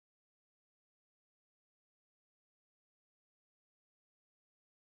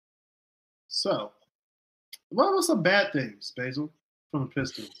 So, what were some bad things, Basil, from the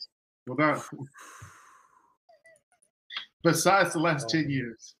Pistons? Besides the last 10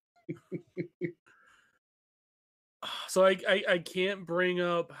 years. So I can't bring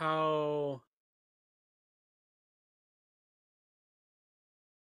up how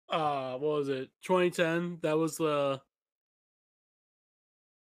what was it? 2010. That was I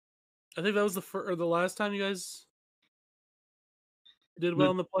think that was the last time you guys did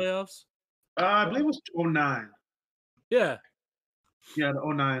well in the playoffs. I believe it was 09. Yeah. Yeah, the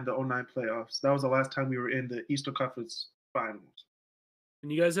 09 playoffs. That was the last time we were in the Eastern Conference Finals.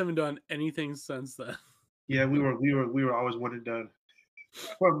 And you guys haven't done anything since then. Yeah, we were always one and done.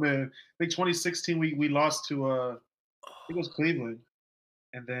 Well, man, I think 2016 we lost to I think it was Cleveland,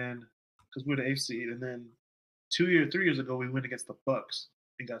 and then because we were the 8th seed, and then 3 years ago we went against the Bucks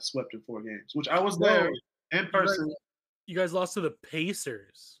and got swept in 4 games, which I was there in person. You guys lost to the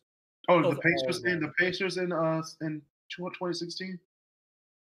Pacers. Oh, the Pacers in 2016.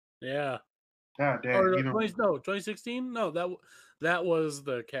 Yeah. God damn. 2016. No, that was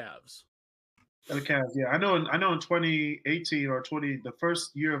the Cavs. The Cavs, yeah. I know in 2018 or the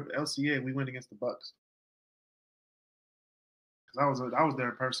first year of LCA, we went against the Bucks. Because I was there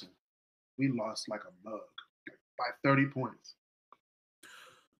in person. We lost like a mug by 30 points.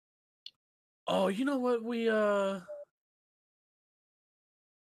 Oh, you know what? We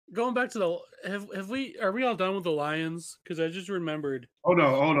going back to are we all done with the Lions? Because I just remembered. Oh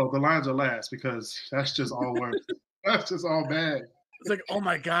no, the Lions are last because that's just all worse. That's just all bad. It's like, oh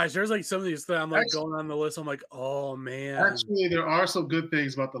my gosh, there's like some of these things I'm like going on the list. I'm like, oh man. Actually, there are some good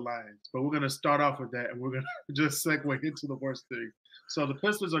things about the Lions, but we're gonna start off with that, and we're gonna just segue into the worst thing. So the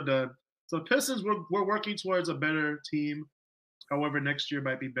Pistons are done. So the Pistons, we're working towards a better team. However, next year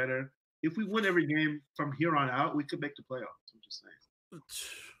might be better. If we win every game from here on out, we could make the playoffs. I'm just saying.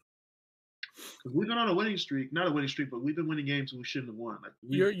 Because we've been on a winning streak, not a winning streak, but we've been winning games we shouldn't have won. Like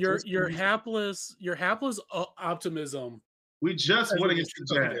your hapless optimism. We just won against the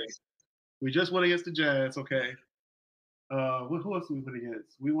Jazz. We just won against the Jazz. Okay. Who else did we win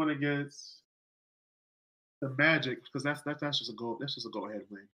against? We won against the Magic because that's just a goal. That's just a go ahead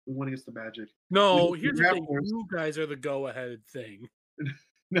win. We won against the Magic. No, here's the thing. You guys are the go ahead thing.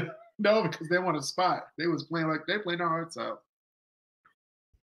 No, because they want a spot. They was playing their hearts out.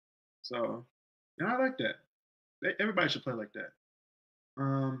 So, and I like that. Everybody should play like that.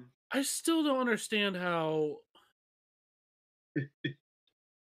 I still don't understand how.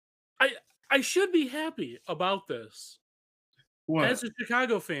 I should be happy about this. What? As a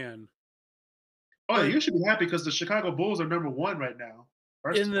Chicago fan. Oh, you should be happy because the Chicago Bulls are number 1 right now.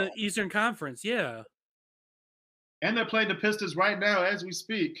 In the Eastern Conference, yeah. And they're playing the Pistons right now as we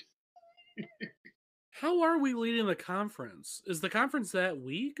speak. How are we leading the conference? Is the conference that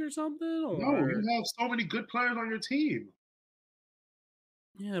weak or something? Or? No, you have so many good players on your team.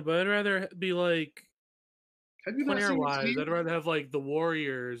 Yeah, but I'd rather be like player-wise. I'd rather have like the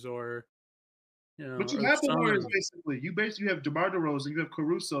Warriors or You know, But you or have the Warriors Suns. basically. You have DeMar DeRozan, you have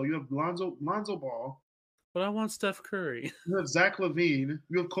Caruso, you have Lonzo Ball, But I want Steph Curry. you have Zach LaVine,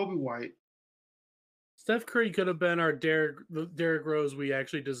 you have Kobe White. Steph Curry could have been our Derrick Rose we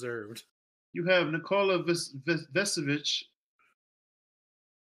actually deserved. You have Nikola Vesovic.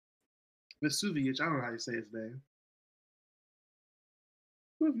 Vesuvic, I don't know how you say his name.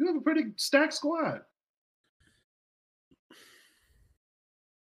 You have a pretty stacked squad.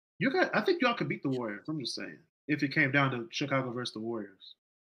 I think y'all could beat the Warriors. I'm just saying. If it came down to Chicago versus the Warriors.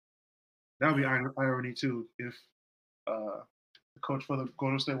 That would be irony too if the coach for the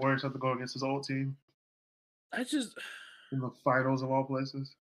Golden State Warriors had to go against his old team I just in the finals of all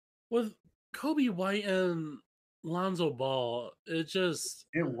places. with Kobe White and Lonzo Ball, It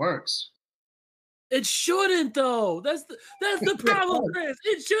works. it shouldn't though. That's the problem, Chris.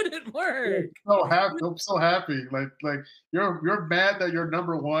 It shouldn't work. I'm so happy. Like you're mad that you're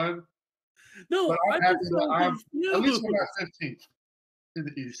number one. No, But I'm I'm happy just that so I'm confused. at least we're not 15th in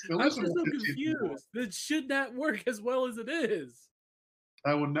the East. At I'm least just we're so not 15th anymore. confused. It should not work as well as it is.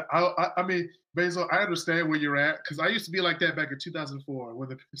 I mean, Basil, I understand where you're at because I used to be like that back in 2004 when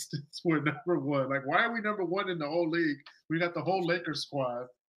the Pistons were number one. Like, why are we number one in the whole league? We got the whole Lakers squad.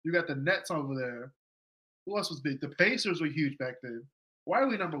 You got the Nets over there. Who else was big? The Pacers were huge back then. Why are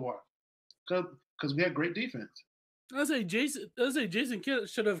we number one? Because we had great defense. I say Jason Kidd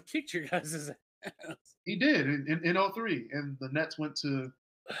should have kicked your guys' ass. He did in 03, and the Nets went to.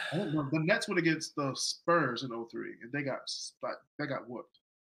 I don't know, the Nets went against the Spurs in 03, and they got whooped.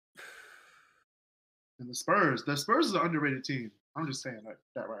 And the Spurs is an underrated team. I'm just saying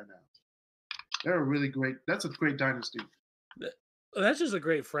that right now. They're a really great. That's a great dynasty. That's just a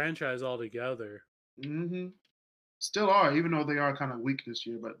great franchise altogether. Mm-hmm. Still are, even though they are kind of weak this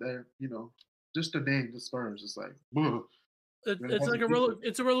year. But they're just the name, the Spurs. It's like, it's like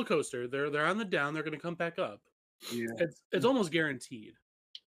it's a roller coaster. They're on the down. They're going to come back up. Yeah, it's almost guaranteed.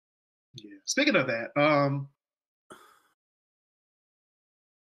 Yeah. Speaking of that, who are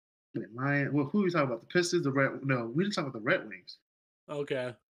we talking about? The Pistons, No, we didn't talk about the Red Wings.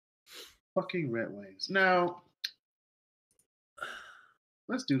 Okay. Fucking Red Wings. Now,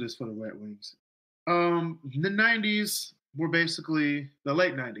 let's do this for the Red Wings. The 90s were basically the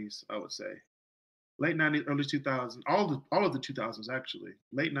late 90s, I would say. Late 90s, early 2000s, all of the 2000s actually.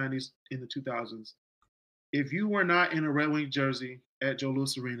 Late 90s, in the 2000s. If you were not in a Red Wing jersey at Joe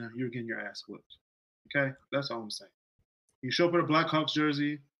Louis Arena, you're getting your ass whipped. Okay? That's all I'm saying. You show up with a Blackhawks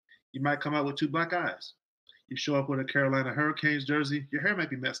jersey, you might come out with two black eyes. You show up with a Carolina Hurricanes jersey, your hair might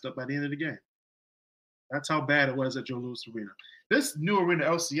be messed up by the end of the game. That's how bad it was at Joe Louis Arena. This new arena,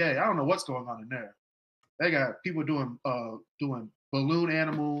 LCA, I don't know what's going on in there. They got people doing balloon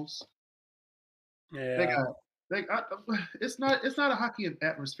animals. Yeah. It's not a hockey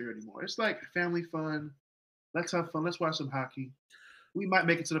atmosphere anymore. It's like family fun. Let's have fun. Let's watch some hockey. We might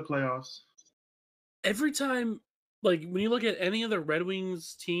make it to the playoffs. Every time, like when you look at any of the Red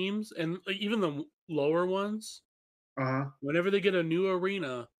Wings teams, and even the lower ones, whenever they get a new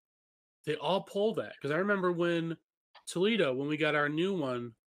arena, they all pull that. Because I remember when Toledo, when we got our new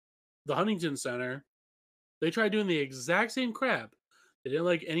one, the Huntington Center, they tried doing the exact same crap. They didn't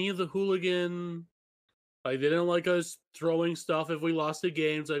like any of the hooligan. Like, they didn't like us throwing stuff if we lost the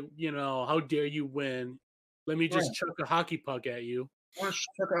games. Like, how dare you win? Let me just chuck a hockey puck at you. Why don't you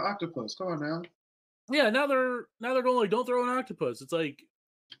chuck an octopus? Come on now. Yeah, now they're going like, don't throw an octopus. It's like,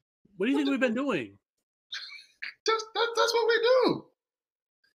 what do you think we've been doing? That's what we do.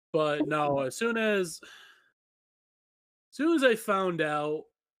 But no, as soon as I found out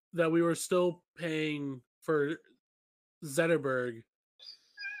that we were still paying for Zetterberg,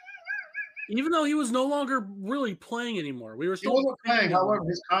 even though he was no longer really playing anymore, we were still. He wasn't playing. However,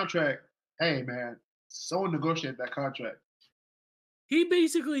 his contract. Hey man, someone negotiated that contract. He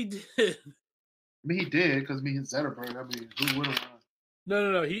basically did. I mean, he did because Zetterberg. I mean, who wouldn't want?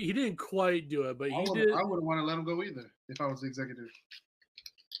 No. He didn't quite do it, but he did. I wouldn't want to let him go either if I was the executive.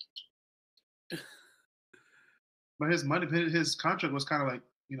 But his contract was kind of like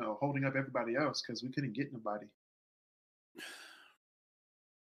holding up everybody else because we couldn't get nobody.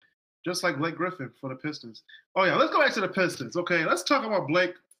 Just like Blake Griffin for the Pistons. Oh yeah, let's go back to the Pistons. Okay, let's talk about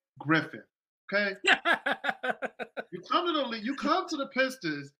Blake Griffin. Okay, you come to the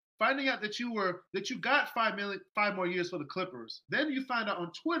Pistons, finding out that you got $5 more years for the Clippers. Then you find out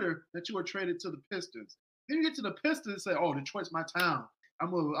on Twitter that you were traded to the Pistons. Then you get to the Pistons and say, "Oh, Detroit's my town. I'm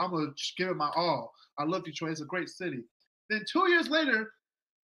gonna give it my all. I love Detroit. It's a great city." Then 2 years later,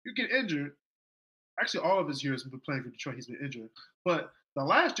 you get injured. Actually, all of his years we've been playing for Detroit, he's been injured. But the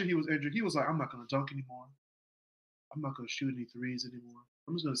last year he was injured, he was like, "I'm not gonna dunk anymore. I'm not gonna shoot any threes anymore.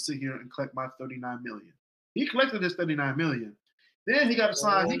 I'm just gonna sit here and collect my $39 million. He collected his $39 million. Then he got to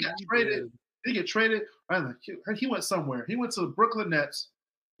sign. He got traded. Did. He get traded. He went somewhere. He went to the Brooklyn Nets.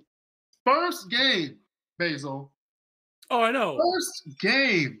 First game, Basil. Oh, I know. First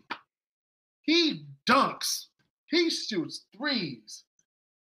game. He dunks. He shoots threes.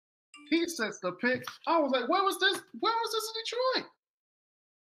 He sets the pick. I was like, where was this? Where was this in Detroit?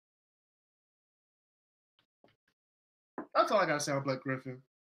 That's all I gotta say on Blake Griffin.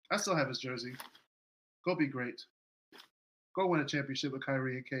 I still have his jersey. Go be great. Go win a championship with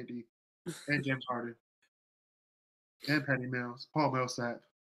Kyrie and KD and James Harden and Patty Mills, Paul Millsap,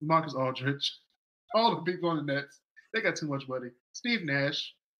 Marcus Aldridge, all the people on the Nets. They got too much money. Steve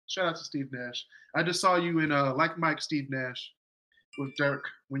Nash. Shout out to Steve Nash. I just saw you in Like Mike Steve Nash with Dirk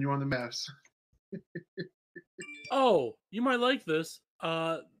when you were on the Mavs. Oh, you might like this.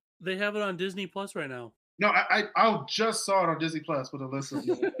 They have it on Disney Plus right now. No, I just saw it on Disney Plus with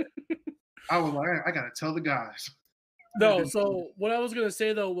Alyssa. I was like, I gotta tell the guys. No, so what I was gonna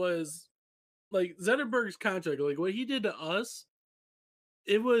say though was, like, Zetterberg's contract, like what he did to us,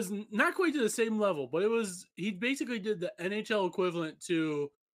 it was not quite to the same level, but he basically did the NHL equivalent to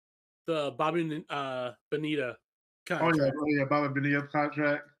the Bobby Bonita contract. Oh yeah, Bobby Bonilla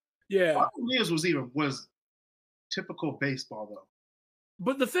contract. Yeah, Bobby Bonilla was typical baseball though.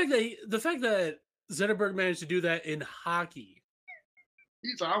 but the fact that Zetterberg managed to do that in hockey.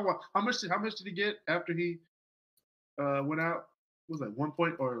 He's like, how much did he get after he went out? It was like 1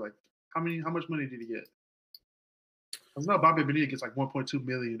 point or like how much money did he get? I know Bobby Bonilla gets like 1.2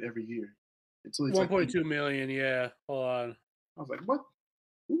 million every year. Until 1.2 million, yeah. Hold on. I was like, what?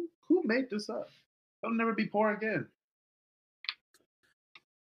 Who made this up? They'll never be poor again.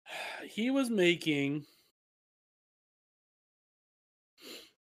 He was making.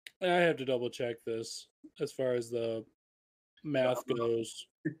 I have to double check this as far as the math goes.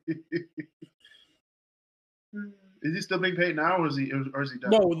 Is he still being paid now, or is he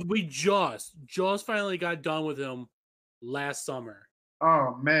done? No, we just finally got done with him last summer.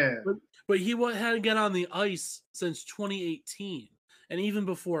 Oh man! But he hadn't get on the ice since 2018, and even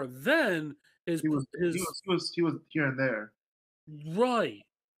before then, he was here and there. Right.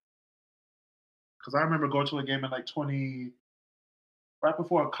 Because I remember going to a game in like right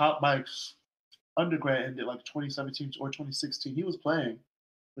before Mike's undergrad ended, like 2017 or 2016. He was playing,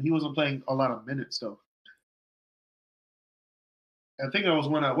 but he wasn't playing a lot of minutes though. I think it was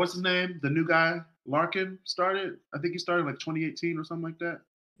when what's his name? The new guy, Larkin, started. I think he started like 2018 or something like that.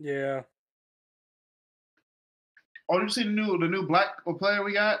 Yeah. Oh, did you see the new black player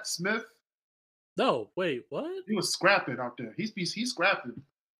we got, Smith? No, wait, what? He was scrapping out there. He's scrapping.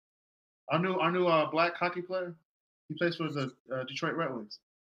 Our new black hockey player. He plays for the Detroit Red Wings.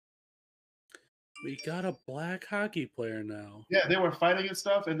 We got a black hockey player now. Yeah, they were fighting and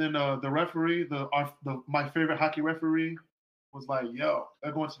stuff, and then the referee, my favorite hockey referee, was like, "Yo,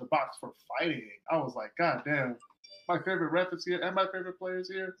 they're going to the box for fighting." I was like, "God damn, my favorite ref is here, and my favorite player is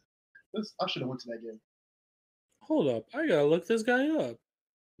here." I should have went to that game. Hold up, I gotta look this guy up.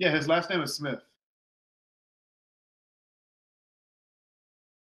 Yeah, his last name is Smith.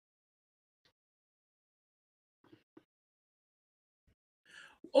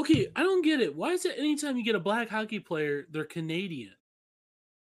 Okay, I don't get it. Why is it anytime you get a black hockey player, they're Canadian?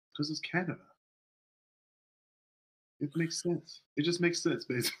 Because it's Canada. It makes sense. It just makes sense,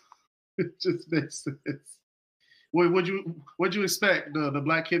 basically. It just makes sense. What'd you expect? The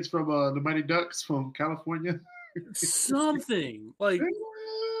black kids from the Mighty Ducks from California? Something like,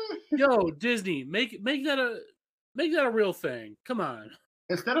 yo, Disney, make that a real thing. Come on.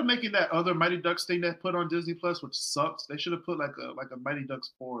 Instead of making that other Mighty Ducks thing that put on Disney Plus, which sucks, they should have put like a Mighty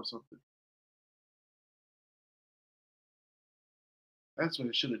Ducks 4 or something. That's what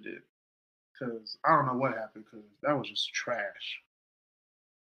it should have did. Because I don't know what happened. Because that was just trash.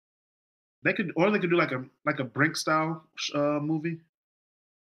 They could do like a Brink style movie.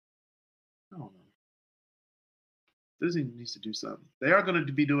 I don't know. Disney needs to do something. They are going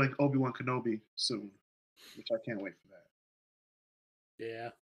to be doing Obi-Wan Kenobi soon, which I can't wait for that. Yeah.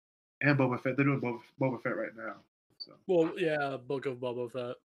 And Boba Fett. They're doing Boba Fett right now. So. Well, yeah, Book of Boba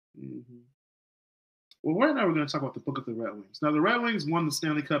Fett. Mm-hmm. Well, right now we're going to talk about the Book of the Red Wings. Now, the Red Wings won the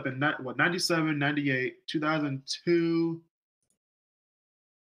Stanley Cup in 97, 98, 2002,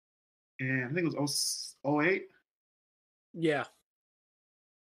 and I think it was 08. Yeah.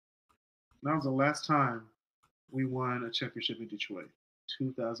 That was the last time we won a championship in Detroit,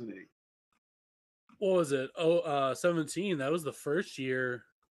 2008. What was it? 17. That was the first year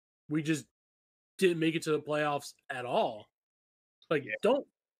we just didn't make it to the playoffs at all. Like,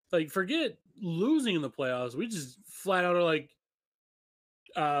 forget losing in the playoffs. We just flat out are like,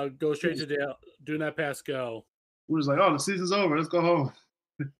 go straight to Dale. Do not pass go. We're just like, oh, the season's over. Let's go home.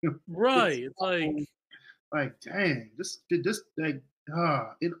 Right. It's like, dang,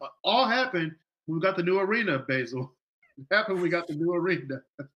 it all happened when we got the new arena, Basil. It happened when we got the new arena.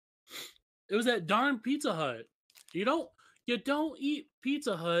 it was that darn Pizza Hut. You don't eat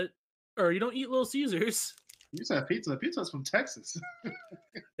Pizza Hut, or you don't eat Little Caesars. You said pizza. Pizza's from Texas.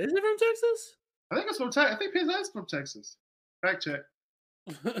 Is it from Texas? I think it's from Texas. I think pizza is from Texas. Fact check.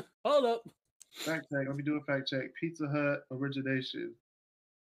 Hold up. Fact check. Let me do a fact check. Pizza Hut origination.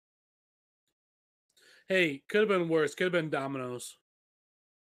 Hey, could have been worse. Could have been Domino's.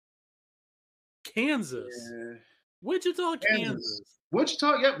 Kansas. Yeah. Wichita, Kansas.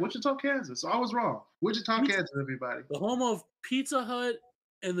 Wichita, yeah, Wichita, Kansas. So I was wrong. Wichita, Kansas, everybody. The home of Pizza Hut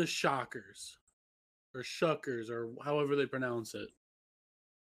and the Shockers. Or Shuckers, or however they pronounce it.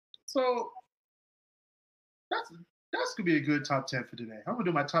 So that's gonna be a good top 10 for today. I'm gonna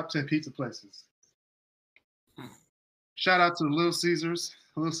do my top 10 pizza places. Shout out to Little Caesars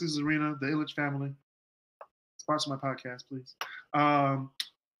Arena, the Illich family. Sponsor my podcast, please.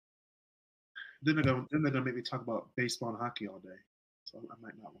 Then they're gonna make me talk about baseball and hockey all day, so I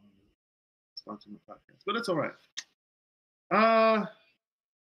might not want to sponsor my podcast, but it's all right.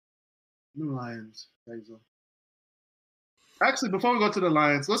 New Lions, Basil. Actually, before we go to the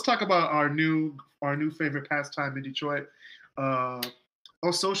Lions, let's talk about our new favorite pastime in Detroit,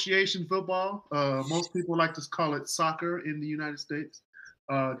 association football. Most people like to call it soccer in the United States.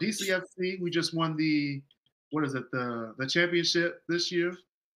 DCFC, we just won the championship this year.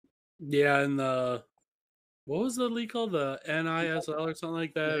 Yeah, and what was the league called? The NISL or something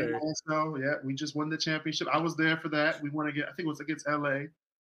like that? NISL, yeah, we just won the championship. I was there for that. We won against, I think it was against LA.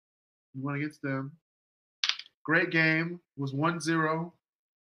 We won against them. Great game. It was 1-0.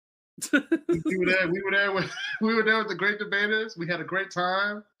 we were there with the great debaters. We had a great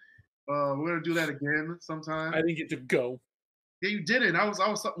time. We're gonna do that again sometime. I didn't get to go. Yeah, you didn't. I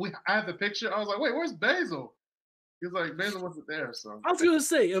have the picture. I was like, wait, where's Basil? He was like, Basil wasn't there. So I was gonna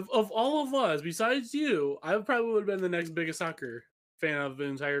say, of all of us, besides you, I probably would have been the next biggest soccer fan of the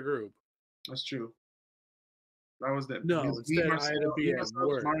entire group. That's true. I was that. No, instead I had to be at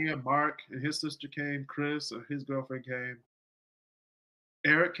work. Maria, Mark, and his sister came. Chris, his girlfriend came.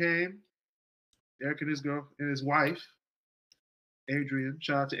 Eric came. Eric and his girl and his wife, Adrian.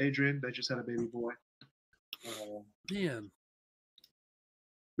 Shout out to Adrian. They just had a baby boy. Man,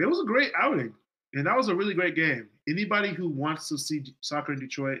 it was a great outing, and that was a really great game. Anybody who wants to see soccer in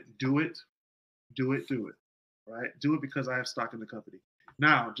Detroit, do it. Right? Do it because I have stock in the company.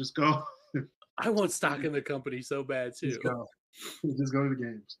 Now, just go. I want stock in the company so bad too. Just go to the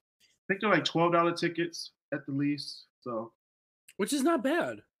games. I think they're like $12 tickets at the least. So, which is not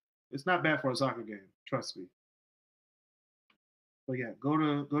bad. It's not bad for a soccer game. Trust me. But yeah, go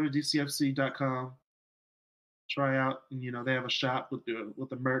to dcfc.com. Try out. They have a shop with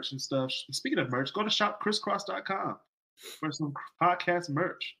the merch and stuff. Speaking of merch, go to shopkriscross.com for some podcast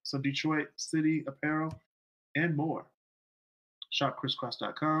merch, some Detroit City apparel, and more.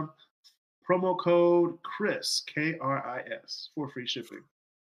 Shopkriscross.com. Promo code Kris, Kris, for free shipping.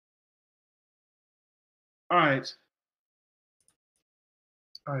 All right,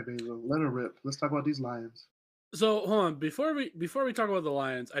 Basil, let her rip. Let's talk about these Lions. So hold on, before we talk about the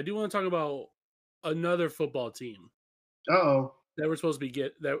Lions, I do want to talk about another football team. Uh-oh. That we're supposed to be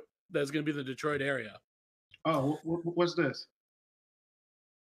that's going to be in the Detroit area. Oh, what's this?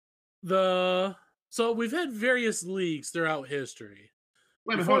 So we've had various leagues throughout history.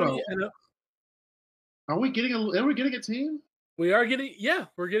 Wait a minute, hold on. Are we getting a team? We are getting,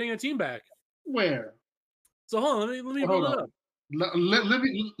 we're getting a team back. Where? So hold on, let me pull it up. Let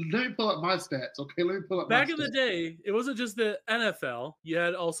me pull up my stats, okay? Let me pull up back in the day, it wasn't just the NFL. You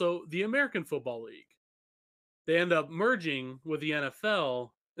had also the American Football League. They end up merging with the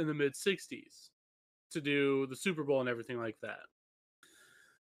NFL in the mid-'60s to do the Super Bowl and everything like that.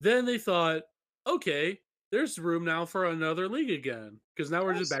 Then they thought, okay, there's room now for another league again, because now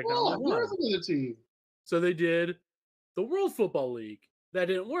we're just back down to one. There's another team. So they did the World Football League. That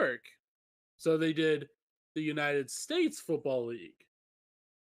didn't work. So they did the United States Football League,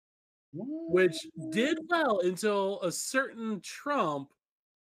 which did well until a certain Trump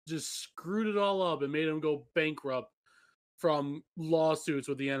just screwed it all up and made him go bankrupt from lawsuits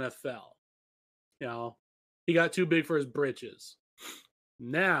with the NFL. He got too big for his britches.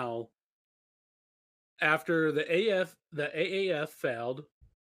 Now, after the AAF failed,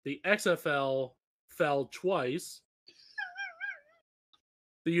 the XFL fell twice.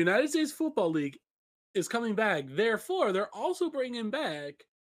 The United States Football League is coming back. Therefore, they're also bringing back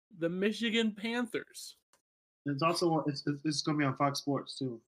the Michigan Panthers. It's also it's going to be on Fox Sports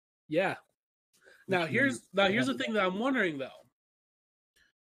too. Yeah. Now here's the thing that I'm wondering though.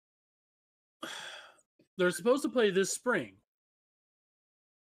 They're supposed to play this spring.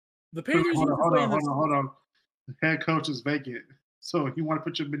 The Panthers Hold used to play in this. hold on. The head coach is vacant. So you want to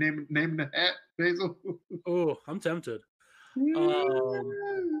put your name in the hat, Basil? Oh, I'm tempted.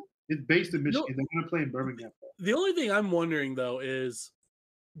 It's based in Michigan. They're going to play in Birmingham. The only thing I'm wondering though is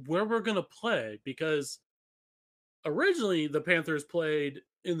where we're going to play, because originally the Panthers played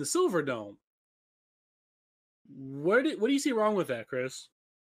in the Silverdome. What do you see wrong with that, Kris?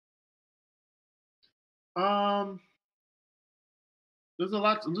 There's a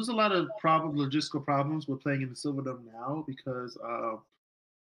lot of logistical problems with playing in the Silverdome now because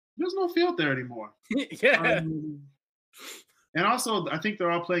there's no field there anymore. Yeah. And also, I think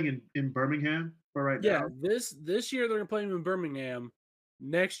they're all playing in Birmingham for right now. Yeah, this year they're playing in Birmingham.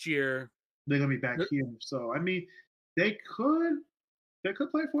 Next year they're gonna be back here. So I mean, they could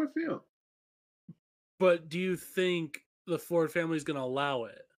play Ford Field. But do you think the Ford family is gonna allow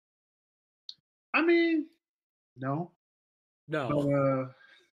it? I mean, no. No.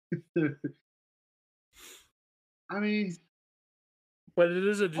 But, I mean, but it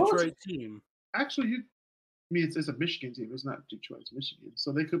is a Detroit team. Actually, it's a Michigan team. It's not Detroit. It's Michigan.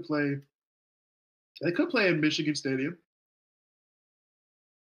 So they could play. They could play in Michigan Stadium.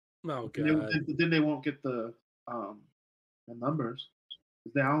 Oh god! Then they won't get the numbers.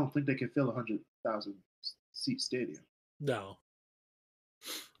 I don't think they can fill 100,000 seat stadium. No.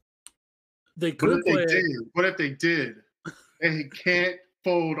 They could play. What if they did? They can't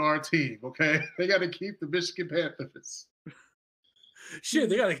fold our team. Okay, they got to keep the Michigan Panthers. Shit,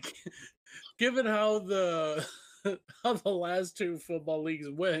 they got to. Given how the last two football leagues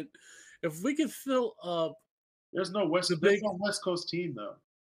went, if we could fill up, there's no West Coast team though.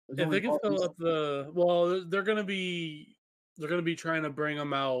 If they can fill up they're gonna be trying to bring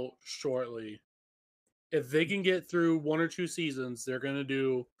them out shortly. If they can get through one or two seasons, they're gonna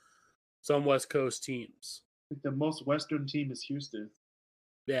do some West Coast teams. I think the most Western team is Houston.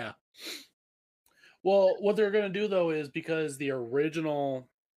 Yeah. Well, what they're gonna do though is, because the original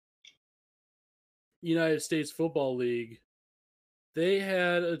United States Football League, they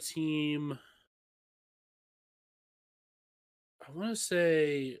had a team, I want to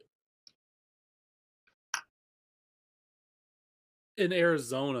say in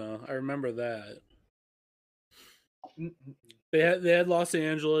Arizona. I remember that. They had Los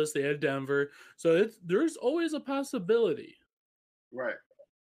Angeles, they had Denver. So there's always a possibility. Right.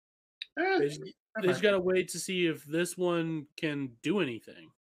 They just got to wait to see if this one can do anything.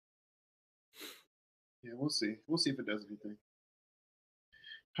 Yeah, we'll see. We'll see if it does anything.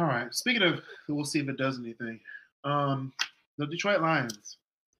 All right. Speaking of, we'll see if it does anything. The Detroit Lions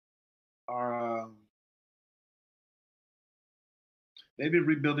are they've been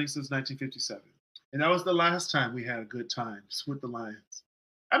rebuilding since 1957, and that was the last time we had good times with the Lions.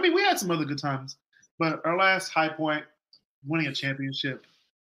 I mean, we had some other good times, but our last high point, winning a championship,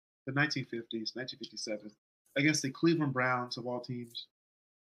 the 1950s, 1957, against the Cleveland Browns of all teams.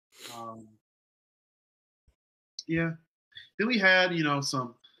 Yeah. Then we had,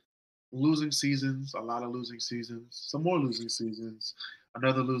 some losing seasons, a lot of losing seasons, some more losing seasons,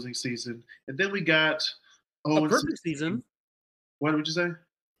 another losing season. And then we got a perfect season. What would you say?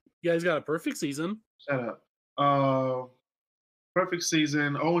 You guys got a perfect season. Shut up. Perfect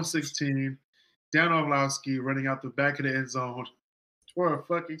season, 0-16. Dan Orlovsky running out the back of the end zone for a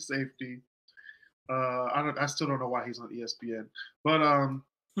fucking safety. I still don't know why he's on ESPN. But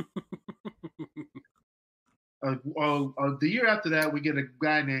the year after that, we get a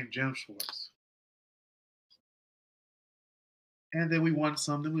guy named Jim Schwartz. And then we won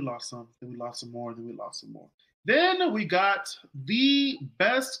some, then we lost some, then we lost some more, then we lost some more. Then we got the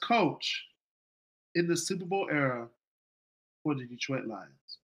best coach in the Super Bowl era for the Detroit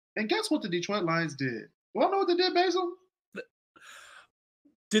Lions. And guess what the Detroit Lions did? You want to know what they did, Basil?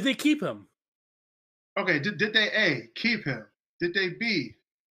 Did they keep him? Okay, did they A, keep him? Did they B,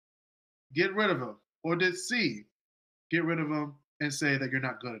 get rid of him? Or did C, get rid of him and say that you're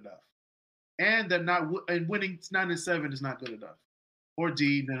not good enough? And that winning 9-7 is not good enough? Or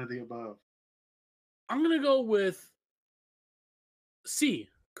D, none of the above? I'm going to go with C,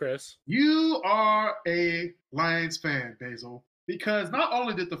 Kris. You are a Lions fan, Basil, because not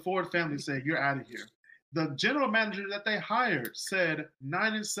only did the Ford family say you're out of here, the general manager that they hired said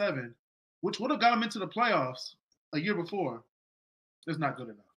 9-7, which would have got them into the playoffs a year before, is not good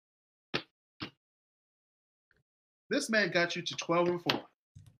enough. This man got you to 12-4,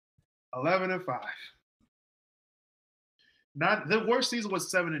 11-5. Not the worst season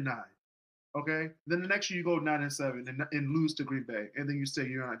was 7-9. Okay, then the next year you go 9-7 and lose to Green Bay, and then you say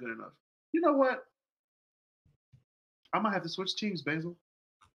you're not good enough. You know what? I might have to switch teams, Basil.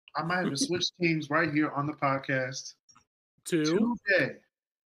 I might have to switch teams right here on the podcast Two. today.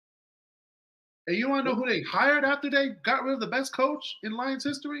 And you want to know who they hired after they got rid of the best coach in Lions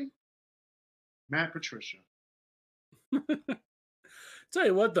history? Matt Patricia. Tell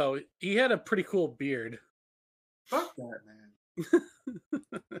you what, though, he had a pretty cool beard. Fuck that, man.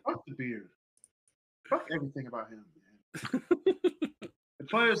 Fuck the beard. Fuck everything about him, man. The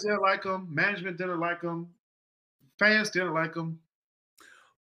players didn't like him. Management didn't like him. Fans didn't like him.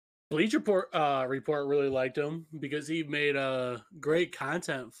 Bleacher Report really liked him because he made great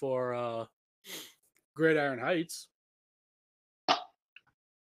content for Gridiron Heights.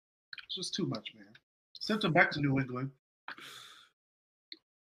 It's just too much, man. Sent him back to New England.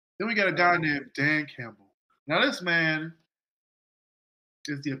 Then we got a guy named Dan Campbell. Now this man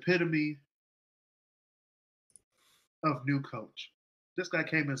is the epitome of new coach. This guy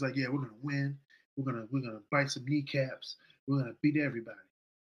came and was like, "Yeah, we're gonna win. We're gonna bite some kneecaps. We're gonna beat everybody."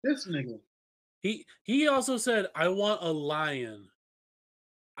 This nigga. He also said, "I want a lion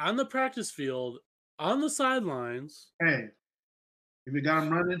on the practice field, on the sidelines." Hey, if you got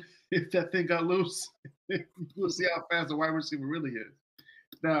him running, if that thing got loose, we'll see how fast the wide receiver really is.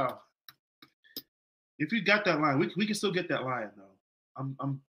 Now, if you got that line, we can still get that lion though.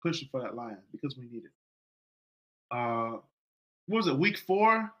 I'm pushing for that lion because we need it. What was it? Week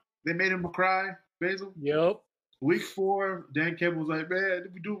 4, they made him cry. Basil. Yep. Week 4, Dan Campbell was like,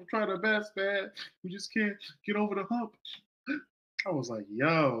 "Man, we're trying our best, man. We just can't get over the hump." I was like,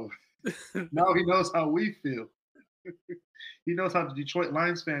 "Yo." Now he knows how we feel. He knows how the Detroit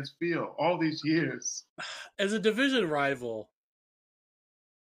Lions fans feel all these years. As a division rival,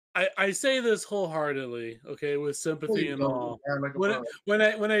 I say this wholeheartedly, okay, with sympathy and all. Like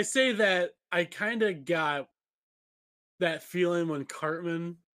when I say that, I kind of got that feeling when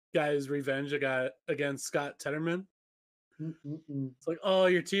Cartman got his revenge against Scott Tetterman. It's like, oh,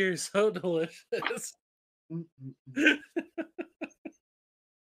 your tea is so delicious.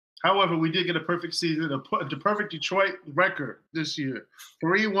 However, we did get a perfect season, the perfect Detroit record this year.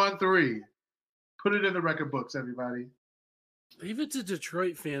 3-1-3. Put it in the record books, everybody. Leave it to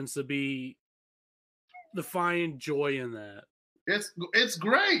Detroit fans to find joy in that. It's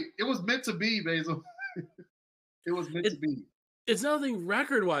great. It was meant to be, Basil. It was meant to be. It's nothing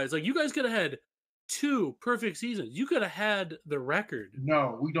record-wise. Like, you guys could have had 2 perfect seasons. You could have had the record.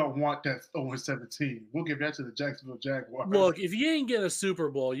 No, we don't want that 0-17. We'll give that to the Jacksonville Jaguars. Look, if you ain't getting a Super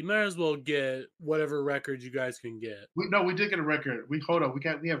Bowl, you might as well get whatever record you guys can get. We did get a record. We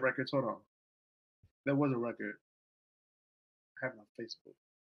have records. Hold on. That was a record. I have it on Facebook.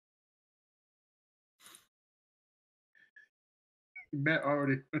 Matt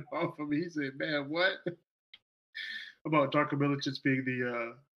already went off of me. He said, "Man, what?" About Darko Milicic being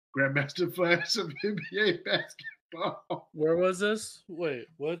the Grandmaster Flash of NBA basketball. Where was this? Wait,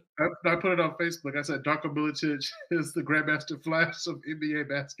 what? I put it on Facebook. I said Darko Milicic is the Grandmaster Flash of NBA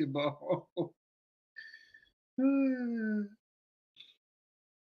basketball.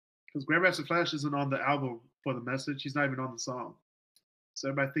 Because Grandmaster Flash isn't on the album for the message. He's not even on the song. So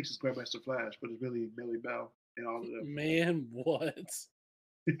everybody thinks it's Grandmaster Flash, but it's really Millie Bell and all of them. Man, what?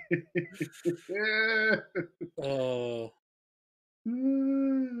 Oh.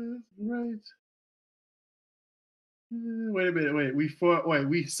 Right. Wait a minute.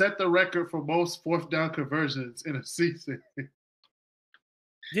 We set the record for most 4th down conversions in a season.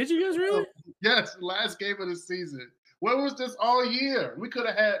 Did you guys really? Yes, last game of the season. Where was this all year? We could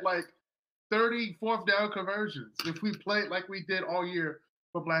have had like 30 4th down conversions if we played like we did all year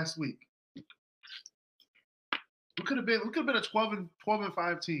from last week. We could have been a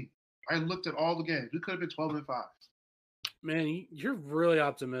 12-5 team. I looked at all the games. We could have been 12-5. Man, you're really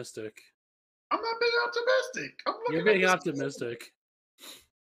optimistic. I'm not being optimistic. You're being optimistic.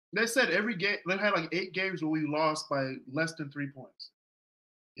 They said every game, they had like 8 games where we lost by less than 3 points.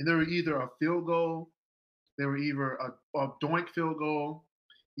 And they were either a field goal, they were either a doink field goal,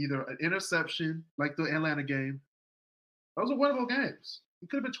 either an interception, like the Atlanta game. Those are winnable games. We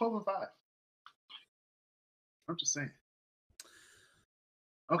could have been 12-5. I'm just saying.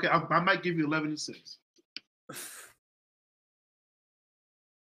 Okay, I might give you 11-6.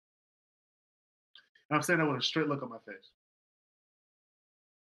 I'm saying that with a straight look on my face.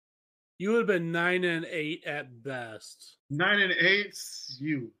 You would have been 9-8 at best. 9-8,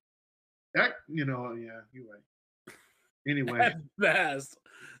 yeah, you're right. Anyway, at best,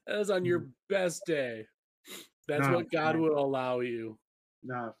 that is on your best day. That's what God will allow you.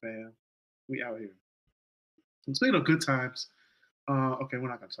 Nah, fam, we out here. And speaking of good times, okay, we're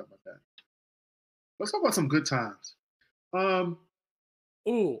not gonna talk about that. Let's talk about some good times. Ooh,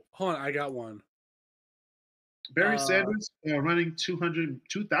 hold on, I got one. Barry Sanders running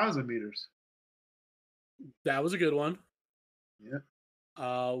 2,000 meters. That was a good one. Yeah.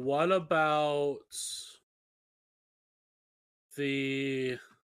 What about the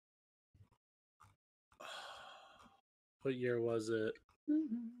what year was it?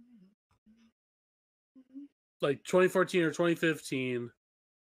 Like 2014 or 2015.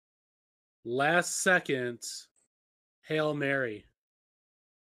 Last second Hail Mary.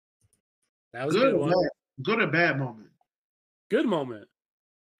 That was a good one. Good or bad moment? Good moment.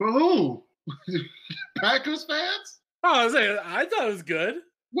 For who? Packers fans? Oh, I thought it was good.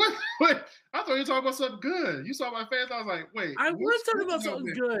 What? Wait, I thought you were talking about something good. You saw my face. I was like, wait. I was talking about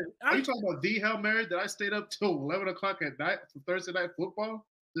something good. Are you talking about the Hail Mary that I stayed up till 11 o'clock at night for Thursday night football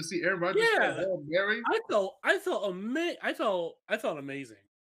to see Aaron Rodgers Yeah, Hail Mary? I felt amazing.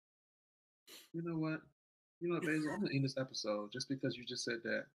 You know what, Basil? I'm gonna end this episode just because you just said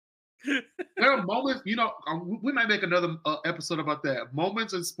that. There are moments, we might make another episode about that.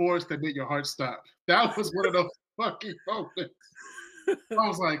 Moments in sports that make your heart stop. That was one of those fucking moments. I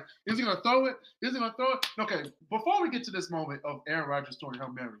was like, is he gonna throw it? Is he gonna throw it? Okay, before we get to this moment of Aaron Rodgers throwing Hail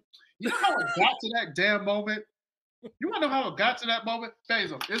Mary, you know how it got to that damn moment? You wanna know how it got to that moment?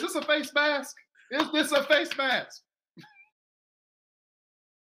 Basil, is this a face mask? Is this a face mask?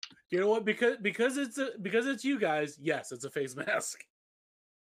 You know what? Because it's you guys. Yes, it's a face mask.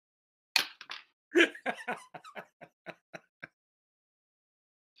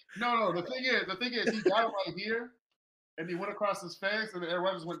 No. The thing is, he got it right here, and he went across his face, and Aaron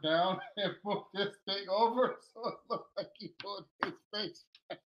Rodgers went down and pulled this thing over, so it looked like he pulled his face.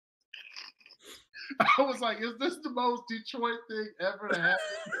 I was like, is this the most Detroit thing ever to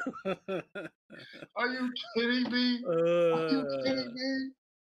happen? Are you kidding me? Are you kidding me?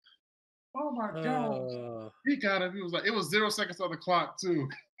 Oh my God. He got him. He was like, it was 0 seconds on the clock, too.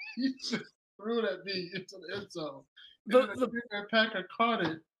 He just threw that beat into the end zone. The Packer caught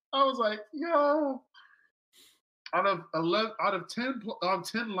it. I was like, yo. Out of 10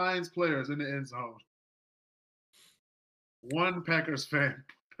 Lions players in the end zone, one Packers player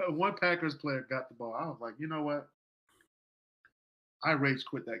got the ball. I was like, you know what? I rage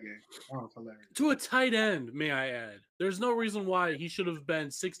quit that game. That was hilarious. To a tight end, may I add. There's no reason why he should have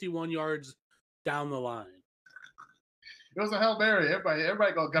been 61 yards down the line. It was a Hail Mary.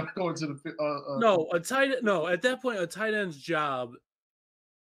 Everybody got to go into the. At that point, a tight end's job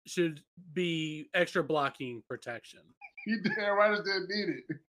should be extra blocking protection. Aaron Rodgers didn't need it.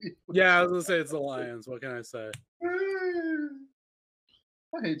 Yeah, I was gonna say it's the Lions. What can I say? I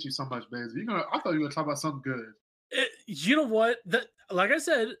hate you so much, Basil. I thought you were gonna talk about something good. You know what? Like I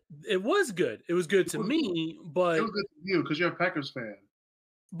said, it was good. It was good to me, but it was good to you because you're a Packers fan.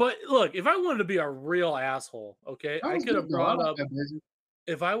 But look, if I wanted to be a real asshole, okay, I could have brought up.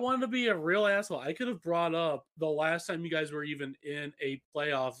 If I wanted to be a real asshole, I could have brought up the last time you guys were even in a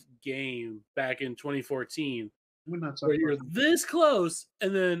playoff game back in 2014, where you're this close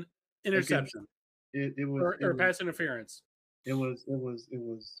and then interception. It was pass interference. It was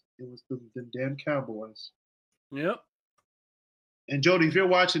the damn Cowboys. Yep. And Jody, if you're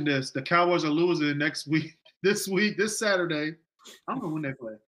watching this, the Cowboys are losing this Saturday. I don't know when they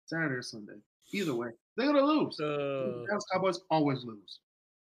play, Saturday or Sunday. Either way, they're gonna lose. The Cowboys always lose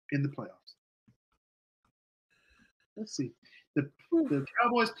in the playoffs. Let's see. The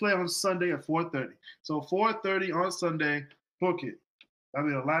Cowboys play on Sunday at 4:30. So 4:30 on Sunday, book it. That'll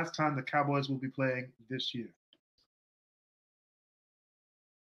be the last time the Cowboys will be playing this year.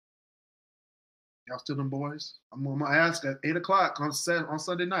 Y'all still them boys? I'm gonna ask at 8 o'clock on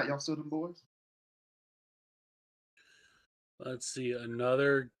Sunday night. Y'all still them boys? Let's see,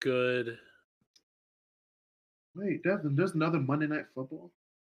 another good. Wait, there's another Monday Night Football?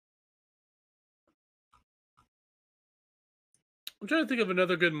 I'm trying to think of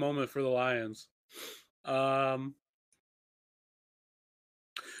another good moment for the Lions.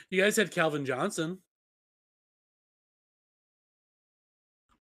 You guys had Calvin Johnson.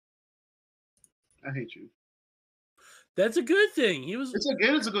 I hate you. That's a good thing. It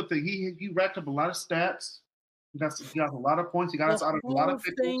is a good thing. He racked up a lot of stats. He got a lot of points. He got us out of a lot of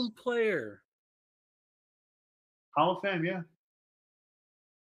pickles. Hall of Fame player. Hall of Fame, yeah.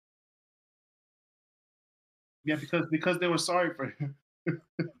 Yeah, because they were sorry for him.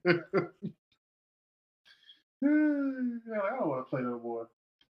 I don't want to play no more.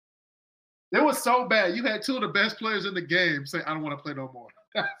 It was so bad. You had two of the best players in the game say, I don't want to play no more.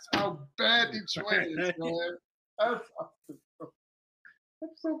 That's how bad Detroit is, man. I'm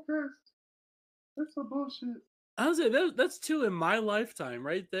so pissed. That's some bullshit. I was say that's two in my lifetime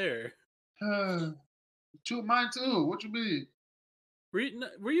right there. Two of mine too. What you mean?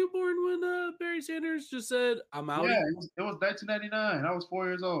 Were you born when Barry Sanders just said, "I'm Yeah, outie"? it was 1999. I was 4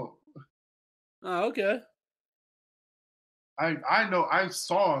 years old. Oh, okay. I know I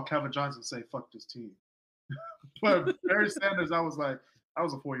saw Kevin Johnson say "fuck this team," but Barry Sanders, I was like, I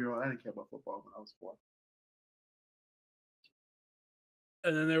was a 4-year-old. I didn't care about football when I was 4.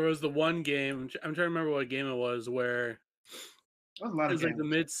 And then there was the one game. I'm trying to remember what game it was where There was a lot it of was like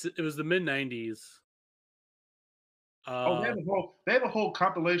games. it was the mid '90s. Oh, they have a whole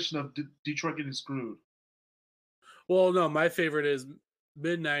compilation of Detroit getting screwed. Well, no, my favorite is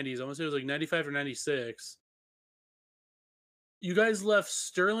mid '90s. I want to say it was like '95 or '96. You guys left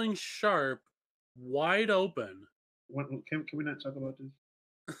Sterling Sharp wide open. Can we not talk about this?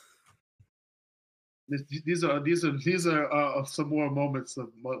 These are some more moments of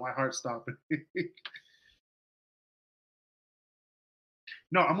my heart stopping.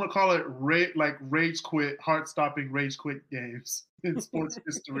 No, I'm gonna call it rage quit, heart stopping rage quit games in sports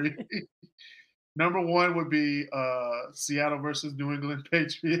history. Number one would be Seattle versus New England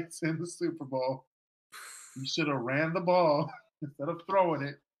Patriots in the Super Bowl. You should have ran the ball instead of throwing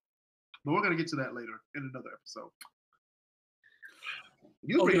it. But we're gonna get to that later in another episode.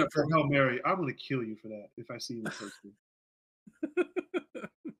 You bring up for Hail Mary, I'm gonna kill you for that if I see you in person.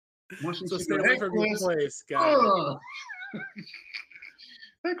 So stay away from your place, guys.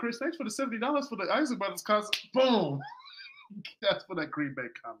 Hey Chris, thanks for the $70 for the Isaac Brothers concert. Boom. That's for that Green Bay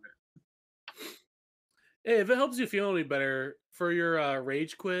comment. Hey, if it helps you feel any better for your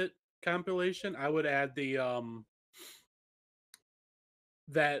rage quit compilation, I would add the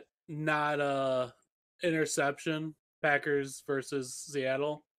that not interception Packers versus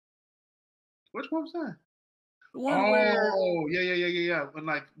Seattle. Which one was that? One where yeah. When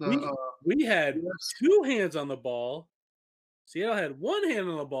like we had two hands on the ball. Seattle had one hand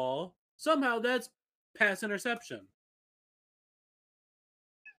on the ball. Somehow that's pass interception.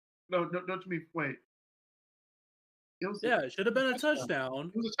 No, don't you mean wait. It should have been a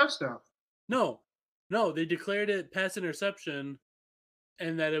touchdown. It was a touchdown. No, they declared it pass interception,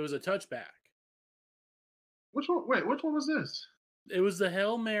 and that it was a touchback. Which one? Wait, which one was this? It was the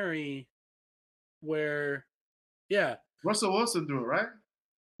Hail Mary, where, Russell Wilson threw it, right?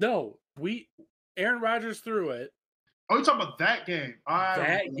 No, Aaron Rodgers threw it. Oh, you're talking about that game?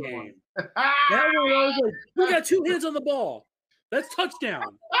 That game. That one, I was like, we got two hands on the ball. That's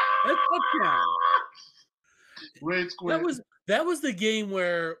touchdown. That's touchdown. Rage quit. That was the game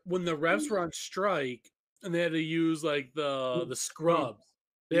where when the refs were on strike and they had to use like the scrubs.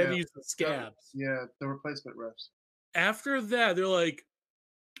 They had to use the scabs. Yeah, the replacement refs. After that, they're like,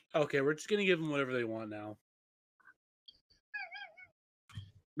 okay, we're just gonna give them whatever they want now.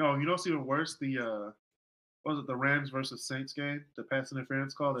 No, you don't see the worst. The was it the Rams versus Saints game? The pass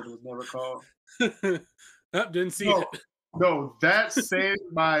interference call that was never called. Didn't see it. No, that saved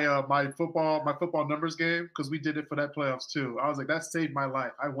my my football numbers game because we did it for that playoffs too. I was like, that saved my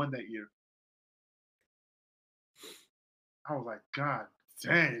life. I won that year. I was like, God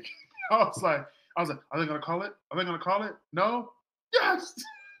dang. I was like, are they gonna call it? Are they gonna call it? No? Yes!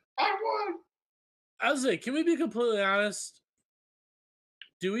 I won! I was like, can we be completely honest?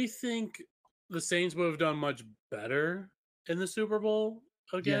 Do we think the Saints would have done much better in the Super Bowl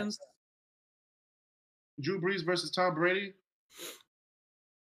against Drew Brees versus Tom Brady?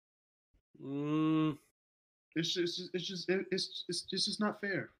 It's just not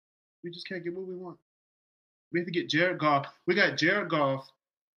fair. We just can't get what we want. We have to get Jared Goff. We got Jared Goff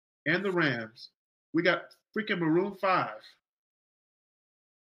and the Rams. We got freaking Maroon 5.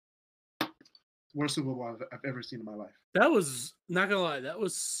 Worst Super Bowl I've ever seen in my life. That was, not gonna lie, that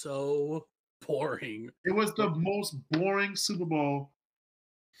was so boring. It was the most boring Super Bowl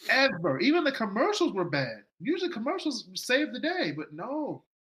ever. Even the commercials were bad. Usually commercials save the day, but no,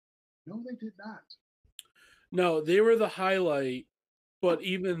 they did not. No, they were the highlight, but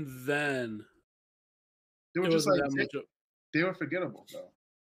even then, they were just like they were forgettable though.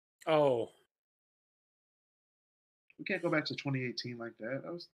 Oh, we can't go back to 2018 like that.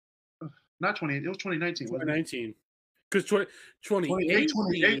 That was not 20. It was 2019. 2019. Because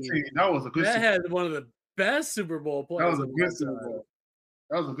 2018, that was a good. That had one of the best Super Bowl players. That was a good Super Bowl.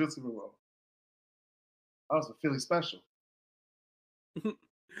 That was a good Super Bowl. That was a Philly special.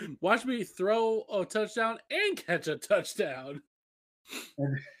 Watch me throw a touchdown and catch a touchdown.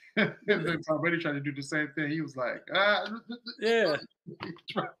 And then Tom Brady tried to do the same thing. He was like, yeah.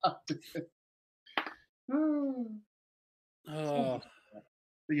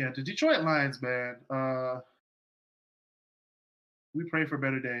 But yeah, the Detroit Lions, man. We pray for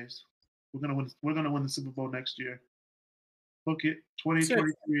better days. We're gonna win the Super Bowl next year. Book it,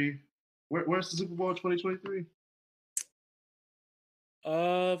 2023. Where's the Super Bowl 2023? If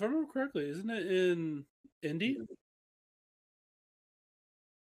I remember correctly, isn't it in Indy?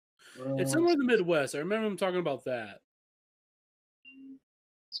 It's somewhere in the Midwest. I remember him talking about that.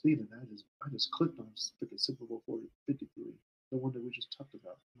 Speaking of that, I just clicked on freaking Super Bowl 53, the one that we just talked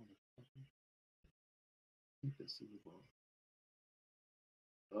about. I think that's Super Bowl.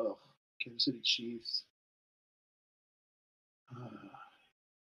 Oh, Kansas City Chiefs.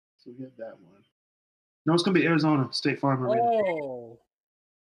 So we have that one. No, it's gonna be Arizona State Farm Arena. Oh,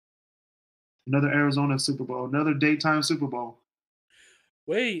 Another Arizona Super Bowl. Another daytime Super Bowl.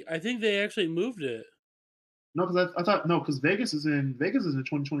 wait, I think they actually moved it. No, because I thought no, because Vegas is in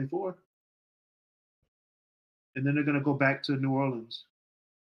 2024, and then they're gonna go back to New Orleans.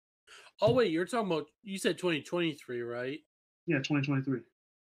 Oh wait, you said 2023, right? Yeah, 2023.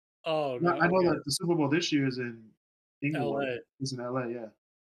 Oh No, no, I know okay. that the Super Bowl this year is in Inglewood. LA. It's in LA, yeah.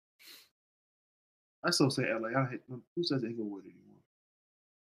 I still say LA. I hate who says Inglewood anymore.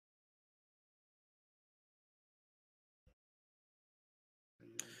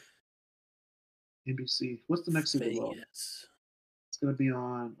 NBC. What's the next Super Bowl? Vegas. It's gonna be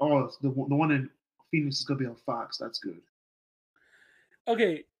on. Oh, the one in Phoenix is gonna be on Fox. That's good.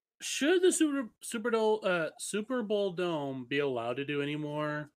 Okay, should the Super Bowl dome be allowed to do any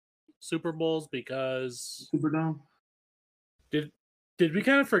more Super Bowls? Because Superdome. did we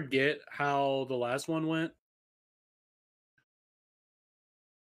kind of forget how the last one went?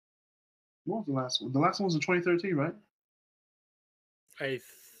 What was the last one? The last one was in 2013, right? I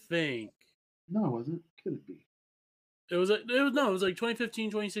think No, it wasn't. Could it be? it was like 2015,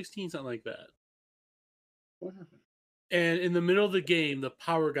 2016, something like that. What happened? And in the middle of the game, the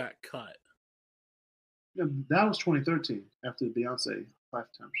power got cut. Yeah, that was 2013 after the Beyonce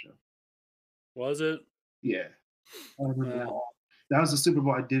Lifetime show. Was it? Yeah, I remember that. That was the Super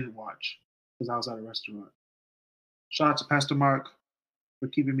Bowl I didn't watch because I was at a restaurant. Shout out to Pastor Mark for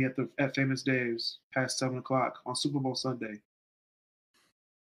keeping me at Famous Dave's past 7 o'clock on Super Bowl Sunday.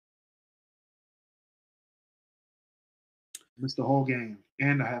 Missed the whole game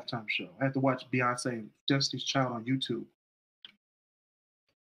and the halftime show. I had to watch Beyonce and Destiny's Child on YouTube.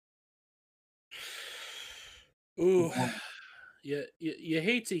 Ooh, you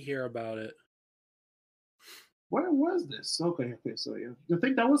hate to hear about it. Where was this? Okay, so yeah. I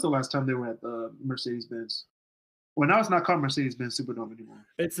think that was the last time they were at the Mercedes-Benz. Well, now it's not called Mercedes-Benz Superdome anymore.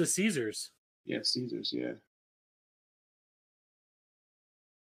 It's the Caesars. Yeah, Caesars, yeah.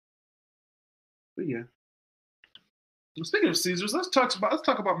 But yeah. Well, speaking of Caesars, let's talk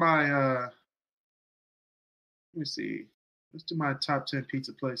about my let me see. Let's do my top 10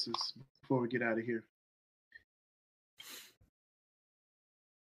 pizza places before we get out of here.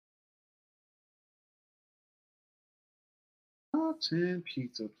 Top 10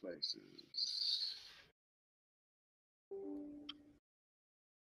 pizza places.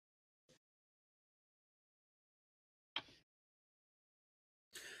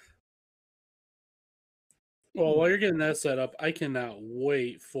 Well, while you're getting that set up, I cannot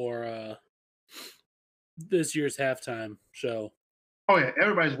wait for this year's halftime show. Oh yeah,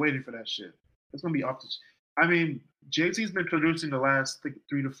 everybody's waiting for that shit. It's gonna be off the. I mean, Jay-Z's been producing the last 3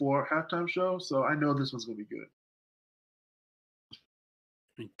 to 4 halftime shows, so I know this one's gonna be good. I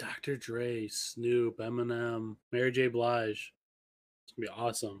mean, Dr. Dre, Snoop, Eminem, Mary J. Blige. It's gonna be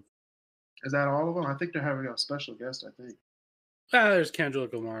awesome. Is that all of them? I think they're having a special guest. I think. There's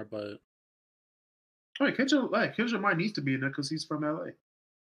Kendrick Lamar, but Wait, Kendrick Lamar needs to be in there because he's from LA.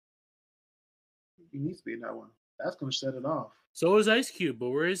 He needs to be in that one. That's gonna set it off. so is Ice Cube. But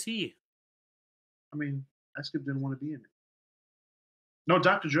where is he? I mean, Ice Cube didn't want to be in it. No,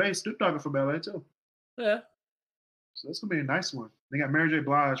 Dr. Dre, Snoop Dogg are from LA too. Yeah. So that's gonna be a nice one. They got Mary J.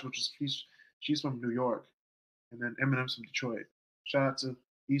 Blige, which is she's from New York, and then Eminem's from Detroit. Shout out to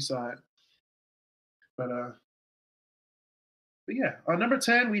Eastside. But yeah, number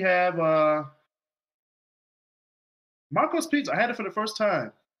 10 we have Marco's Pizza. I had it for the first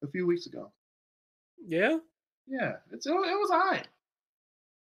time a few weeks ago. Yeah. Yeah, it was alright. It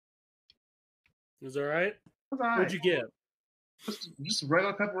was all right. It was alright. What'd you get? Just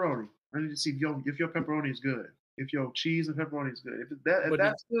regular pepperoni. I need to see if your pepperoni is good. If your cheese and pepperoni is good. If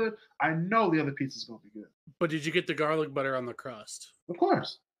that's good, I know the other pizza is gonna be good. But did you get the garlic butter on the crust? Of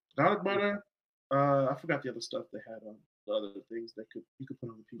course, garlic butter. I forgot the other stuff they had on the other things you could put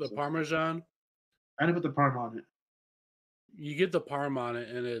on the pizza. The Parmesan. I didn't put the parm on it. You get the parm on it,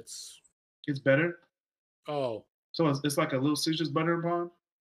 and it's better. Oh, so it's like a little Caesar's butter and parm.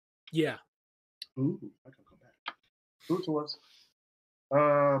 Yeah. Ooh, I can come back. Food towards.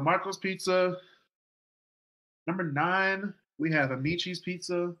 Marco's Pizza. Number 9, we have Amici's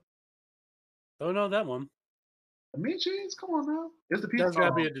Pizza. Don't know that one. Amici's? Come on now. It's the pizza. That's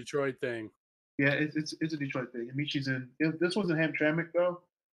gotta be a Detroit thing. Yeah, it's a Detroit thing. Amici's in. This was in Hamtramck though.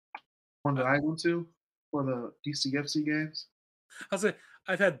 One that I went to for the DCFC games. I'll say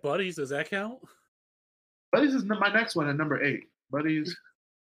I've had Buddies. Does that count? Buddies is my next one at number 8. Buddies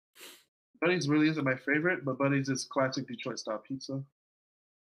really isn't my favorite, but Buddies is classic Detroit style pizza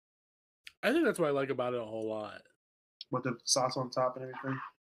I think that's what I like about it a whole lot. with the sauce on top and everything.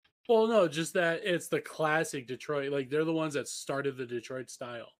 Well, no, just that it's the classic Detroit. Like they're the ones that started the Detroit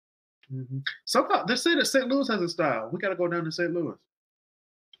style. Mm-hmm. Somehow they say that St. Louis has a style. We got to go down to St. Louis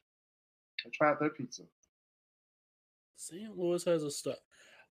and try out their pizza. St. Louis has a style.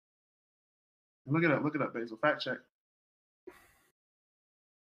 Look it up, Basil. Fact check.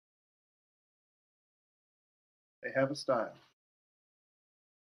 They have a style.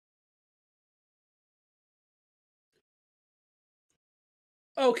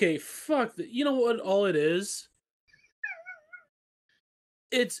 Okay, fuck. You know what? All it is.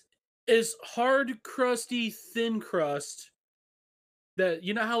 It's hard, crusty, thin crust. That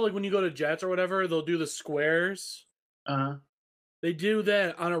you know how like when you go to Jets or whatever, they'll do the squares. They do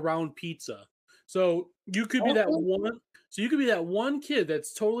that on a round pizza. So you could be that one. So you could be that one kid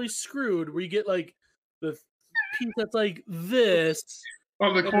that's totally screwed, where you get like the piece that's like this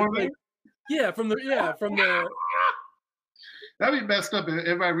on the corner. Like, from the. That'd be messed up if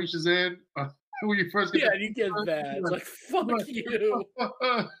everybody reaches in when you first get. Yeah, you get that. It's like fuck you.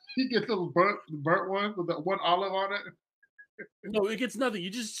 You get the burnt one with the one olive on it. No, it gets nothing. You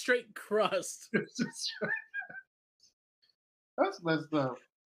just straight crust. That's messed up.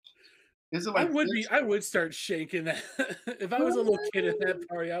 Is it like I would start shaking that. If I was a little kid at that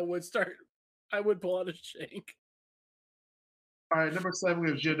party, I would pull out a shank. All right, number 7, we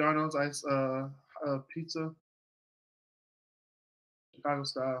have Giordano's ice pizza. Chicago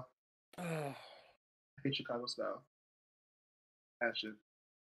style. I hate Chicago style. Passion.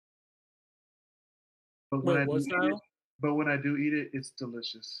 But when I do eat it, it's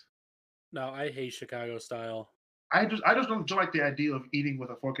delicious. No, I hate Chicago style. I just don't like the idea of eating with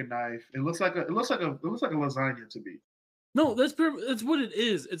a fork and knife. It looks like a lasagna to me. No, that's what it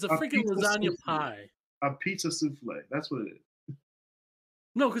is. It's a freaking lasagna souffle. pie. A pizza souffle. That's what it is.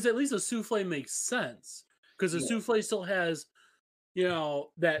 No, because at least a souffle makes sense. Because the souffle still has,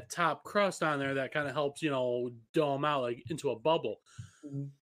 that top crust on there that kind of helps, dome out like into a bubble. Mm-hmm.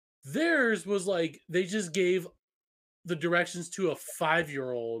 Theirs was like they just gave the directions to a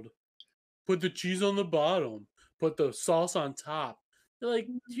 5-year-old. Put the cheese on the bottom. Put the sauce on top. They're like,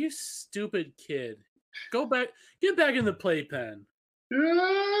 you stupid kid. Go back. Get back in the playpen.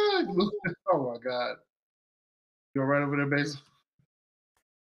 Yeah. Oh, my God. You're right over there, Basil.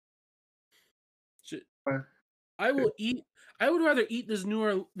 I would rather eat this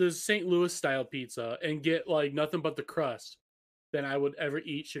St. Louis style pizza and get like nothing but the crust than I would ever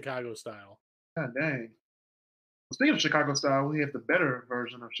eat Chicago style. God dang. Speaking of Chicago style, we have the better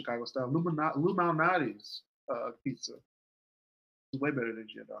version of Chicago style, Lou Malnati's pizza. It's way better than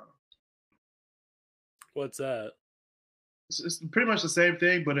Giordano. What's that? It's pretty much the same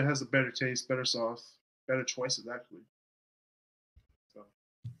thing, but it has a better taste, better sauce, better choices actually. So,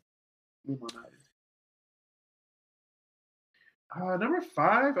 Lou Malnati's. Number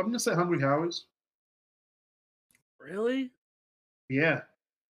 5, I'm gonna say Hungry Howie's. Really? Yeah.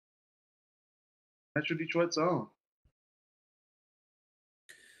 Metro Detroit's own.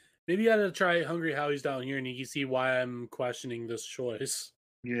 Maybe you gotta try Hungry Howie's down here, and you can see why I'm questioning this choice.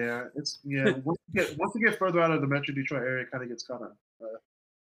 Yeah, once you get further out of the Metro Detroit area, it kind of gets kind of.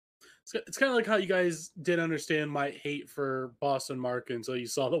 It's kind of like how you guys didn't understand my hate for Boston Market until you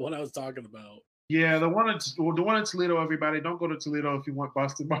saw the one I was talking about. Yeah, the one in Toledo. Everybody, don't go to Toledo if you want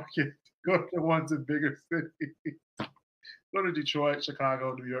Boston Market. Go to the ones in bigger cities. Go to Detroit,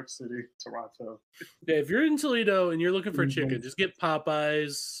 Chicago, New York City, Toronto. Yeah, if you're in Toledo and you're looking for chicken, just get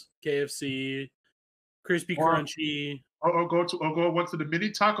Popeyes, KFC, Crispy Crunchy. Or go once to the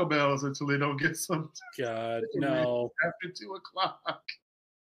mini Taco Bells in Toledo and get some. God, no. After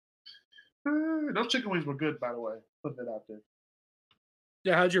 2:00. Those chicken wings were good, by the way. Putting it out there.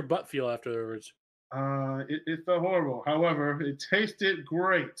 Yeah, how'd your butt feel afterwards? It felt horrible. However, it tasted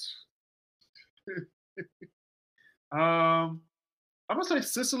great. I'm gonna say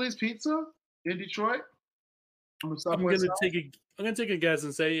Sicily's Pizza in Detroit. I'm gonna take a guess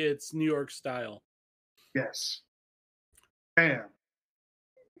and say it's New York style. Yes. Bam.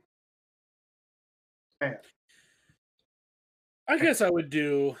 I guess I would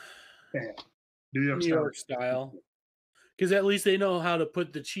do New York style. Because at least they know how to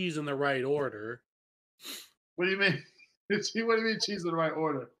put the cheese in the right order. What do you mean? What do you mean cheese in the right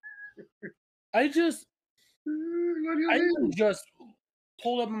order? I just What do you I mean? just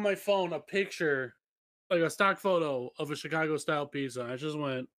pulled up on my phone a picture, like a stock photo of a Chicago style pizza. I just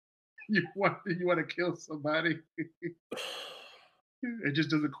went, You want to kill somebody? It just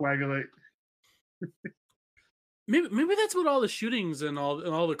doesn't coagulate. maybe that's what all the shootings and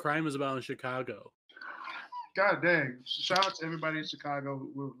all the crime is about in Chicago. God dang! Shout out to everybody in Chicago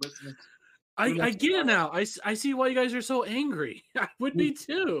who were listening. I get it now. I see why you guys are so angry. I would be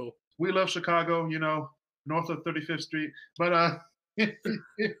too. We love Chicago, north of 35th Street. But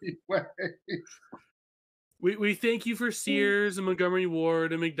anyway, We thank you for Sears and Montgomery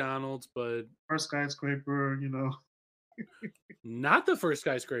Ward and McDonald's, but first skyscraper, not the first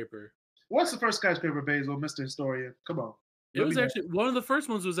skyscraper. What's the first skyscraper, Basil, Mr. Historian? Come on. It was actually one of the first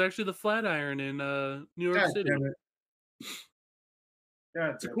ones. Was actually the Flatiron in New York City. Damn it.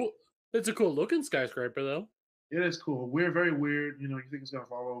 God It's a cool. It's a cool looking skyscraper, though. It is cool. We're very weird. You think it's gonna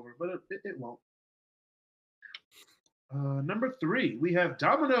fall over, but it won't. Number 3, we have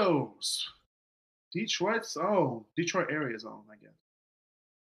Domino's. Detroit area's own, I guess.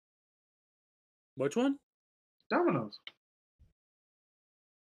 Which one? Domino's.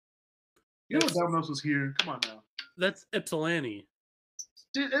 You know Domino's was here. Come on now. That's Ypsilanti.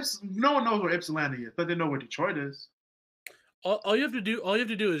 No one knows where Ypsilanti is, but they know where Detroit is. All you have to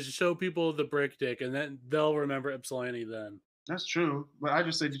do is show people the brick dick, and then they'll remember Ypsilanti. Then that's true, but I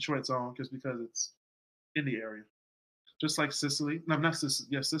just say Detroit's own just because it's in the area, just like Sicily. No, not Sicily.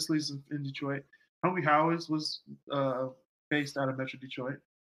 Yeah, Sicily's in Detroit. Hungry Howie's was based out of Metro Detroit.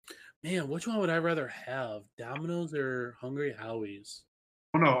 Man, which one would I rather have, Domino's or Hungry Howie's?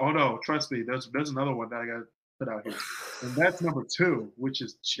 Oh no! Trust me, there's another one that I got to put out here, and that's number 2, which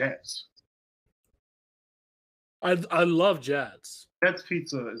is Jets. I love Jets. Jets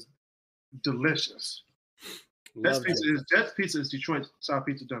pizza is delicious. Jets pizza is Detroit style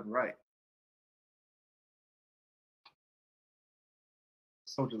pizza done right.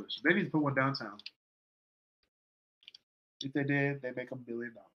 So delicious. They need to put one downtown. If they did, they make $1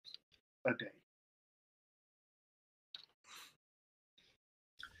 billion a day.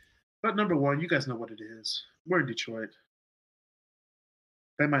 But number 1, you guys know what it is. We're in Detroit.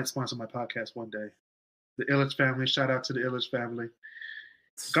 They might sponsor my podcast one day. The Illich family. Shout out to the Illich family.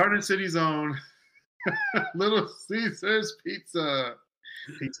 Garden City's own Little Caesars Pizza.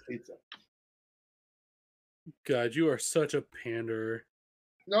 Pizza. God, you are such a panderer.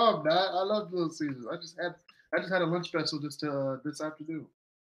 No, I'm not. I love Little Caesars. I just had a lunch special this afternoon.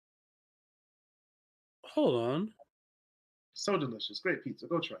 Hold on. So delicious. Great pizza.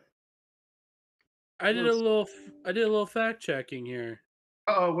 Go try it. I did a little fact checking here.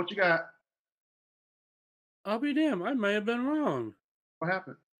 Uh-oh, what you got? I'll be damned. I may have been wrong. What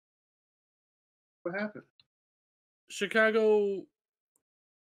happened? Chicago,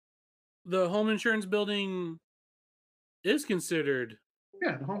 the home insurance building is considered.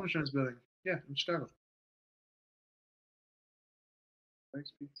 Yeah, the home insurance building. Yeah, in Chicago.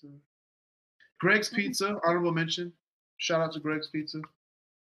 Greg's Pizza, honorable mention. Shout out to Greg's Pizza.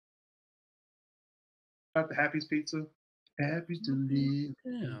 Shout out to Happy's Pizza. Happy to live.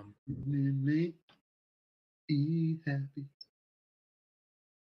 Damn. Me. Eat happy.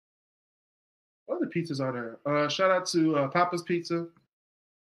 What other pizzas are there? Shout out to Papa's Pizza.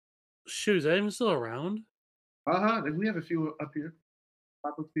 Shoot, is that even still around? We have a few up here.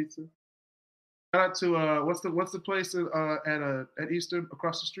 Papa's Pizza. Shout out to what's the place at Eastern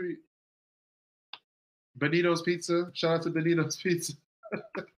across the street? Benito's Pizza. Shout out to Benito's Pizza.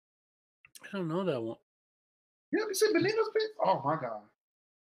 I don't know that one. You ever seen Benito's Pizza? Oh my god.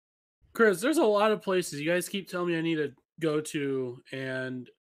 Kris, there's a lot of places you guys keep telling me I need to go to, and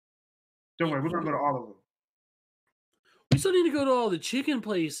don't worry, we're gonna go to all of them. We still need to go to all the chicken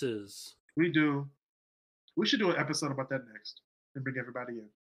places. We do. We should do an episode about that next and bring everybody in.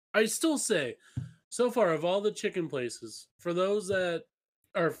 I still say, so far of all the chicken places, for those that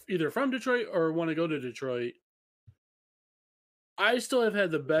are either from Detroit or want to go to Detroit, I still have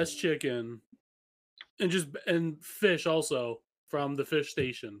had the best chicken and fish also from the fish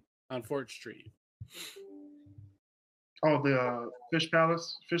station on Fort Street. Oh, the Fish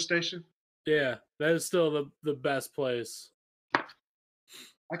Palace, Fish Station? Yeah, that is still the best place.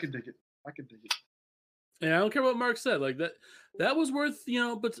 I can dig it. And I don't care what Mark said. Like that was worth,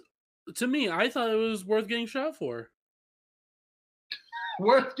 but to me, I thought it was worth getting shot for.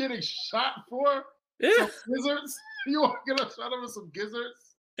 Worth getting shot for? Yeah. Some gizzards? You want to get a shot over some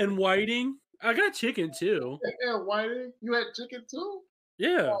gizzards? And whiting. I got chicken too. Yeah, whiting. You had chicken too?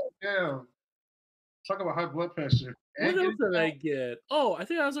 Yeah. Oh, damn. Talk about high blood pressure. What else did I get? Oh, I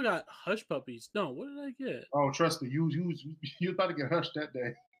think I also got hush puppies. No, what did I get? Oh, trust me, you about to get hushed that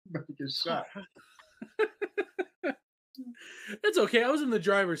day. About to get shot. It's okay. I was in the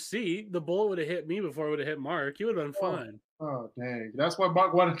driver's seat. The bullet would have hit me before it would have hit Mark. He would have been fine. Oh, dang. That's why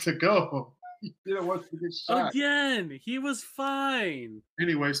Mark wanted to go. He didn't want to get shot. Again, he was fine.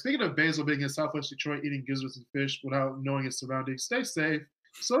 Anyway, speaking of Basil being in Southwest Detroit eating gizzards and fish without knowing his surroundings, stay safe,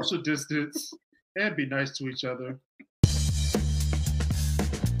 social distance, and be nice to each other.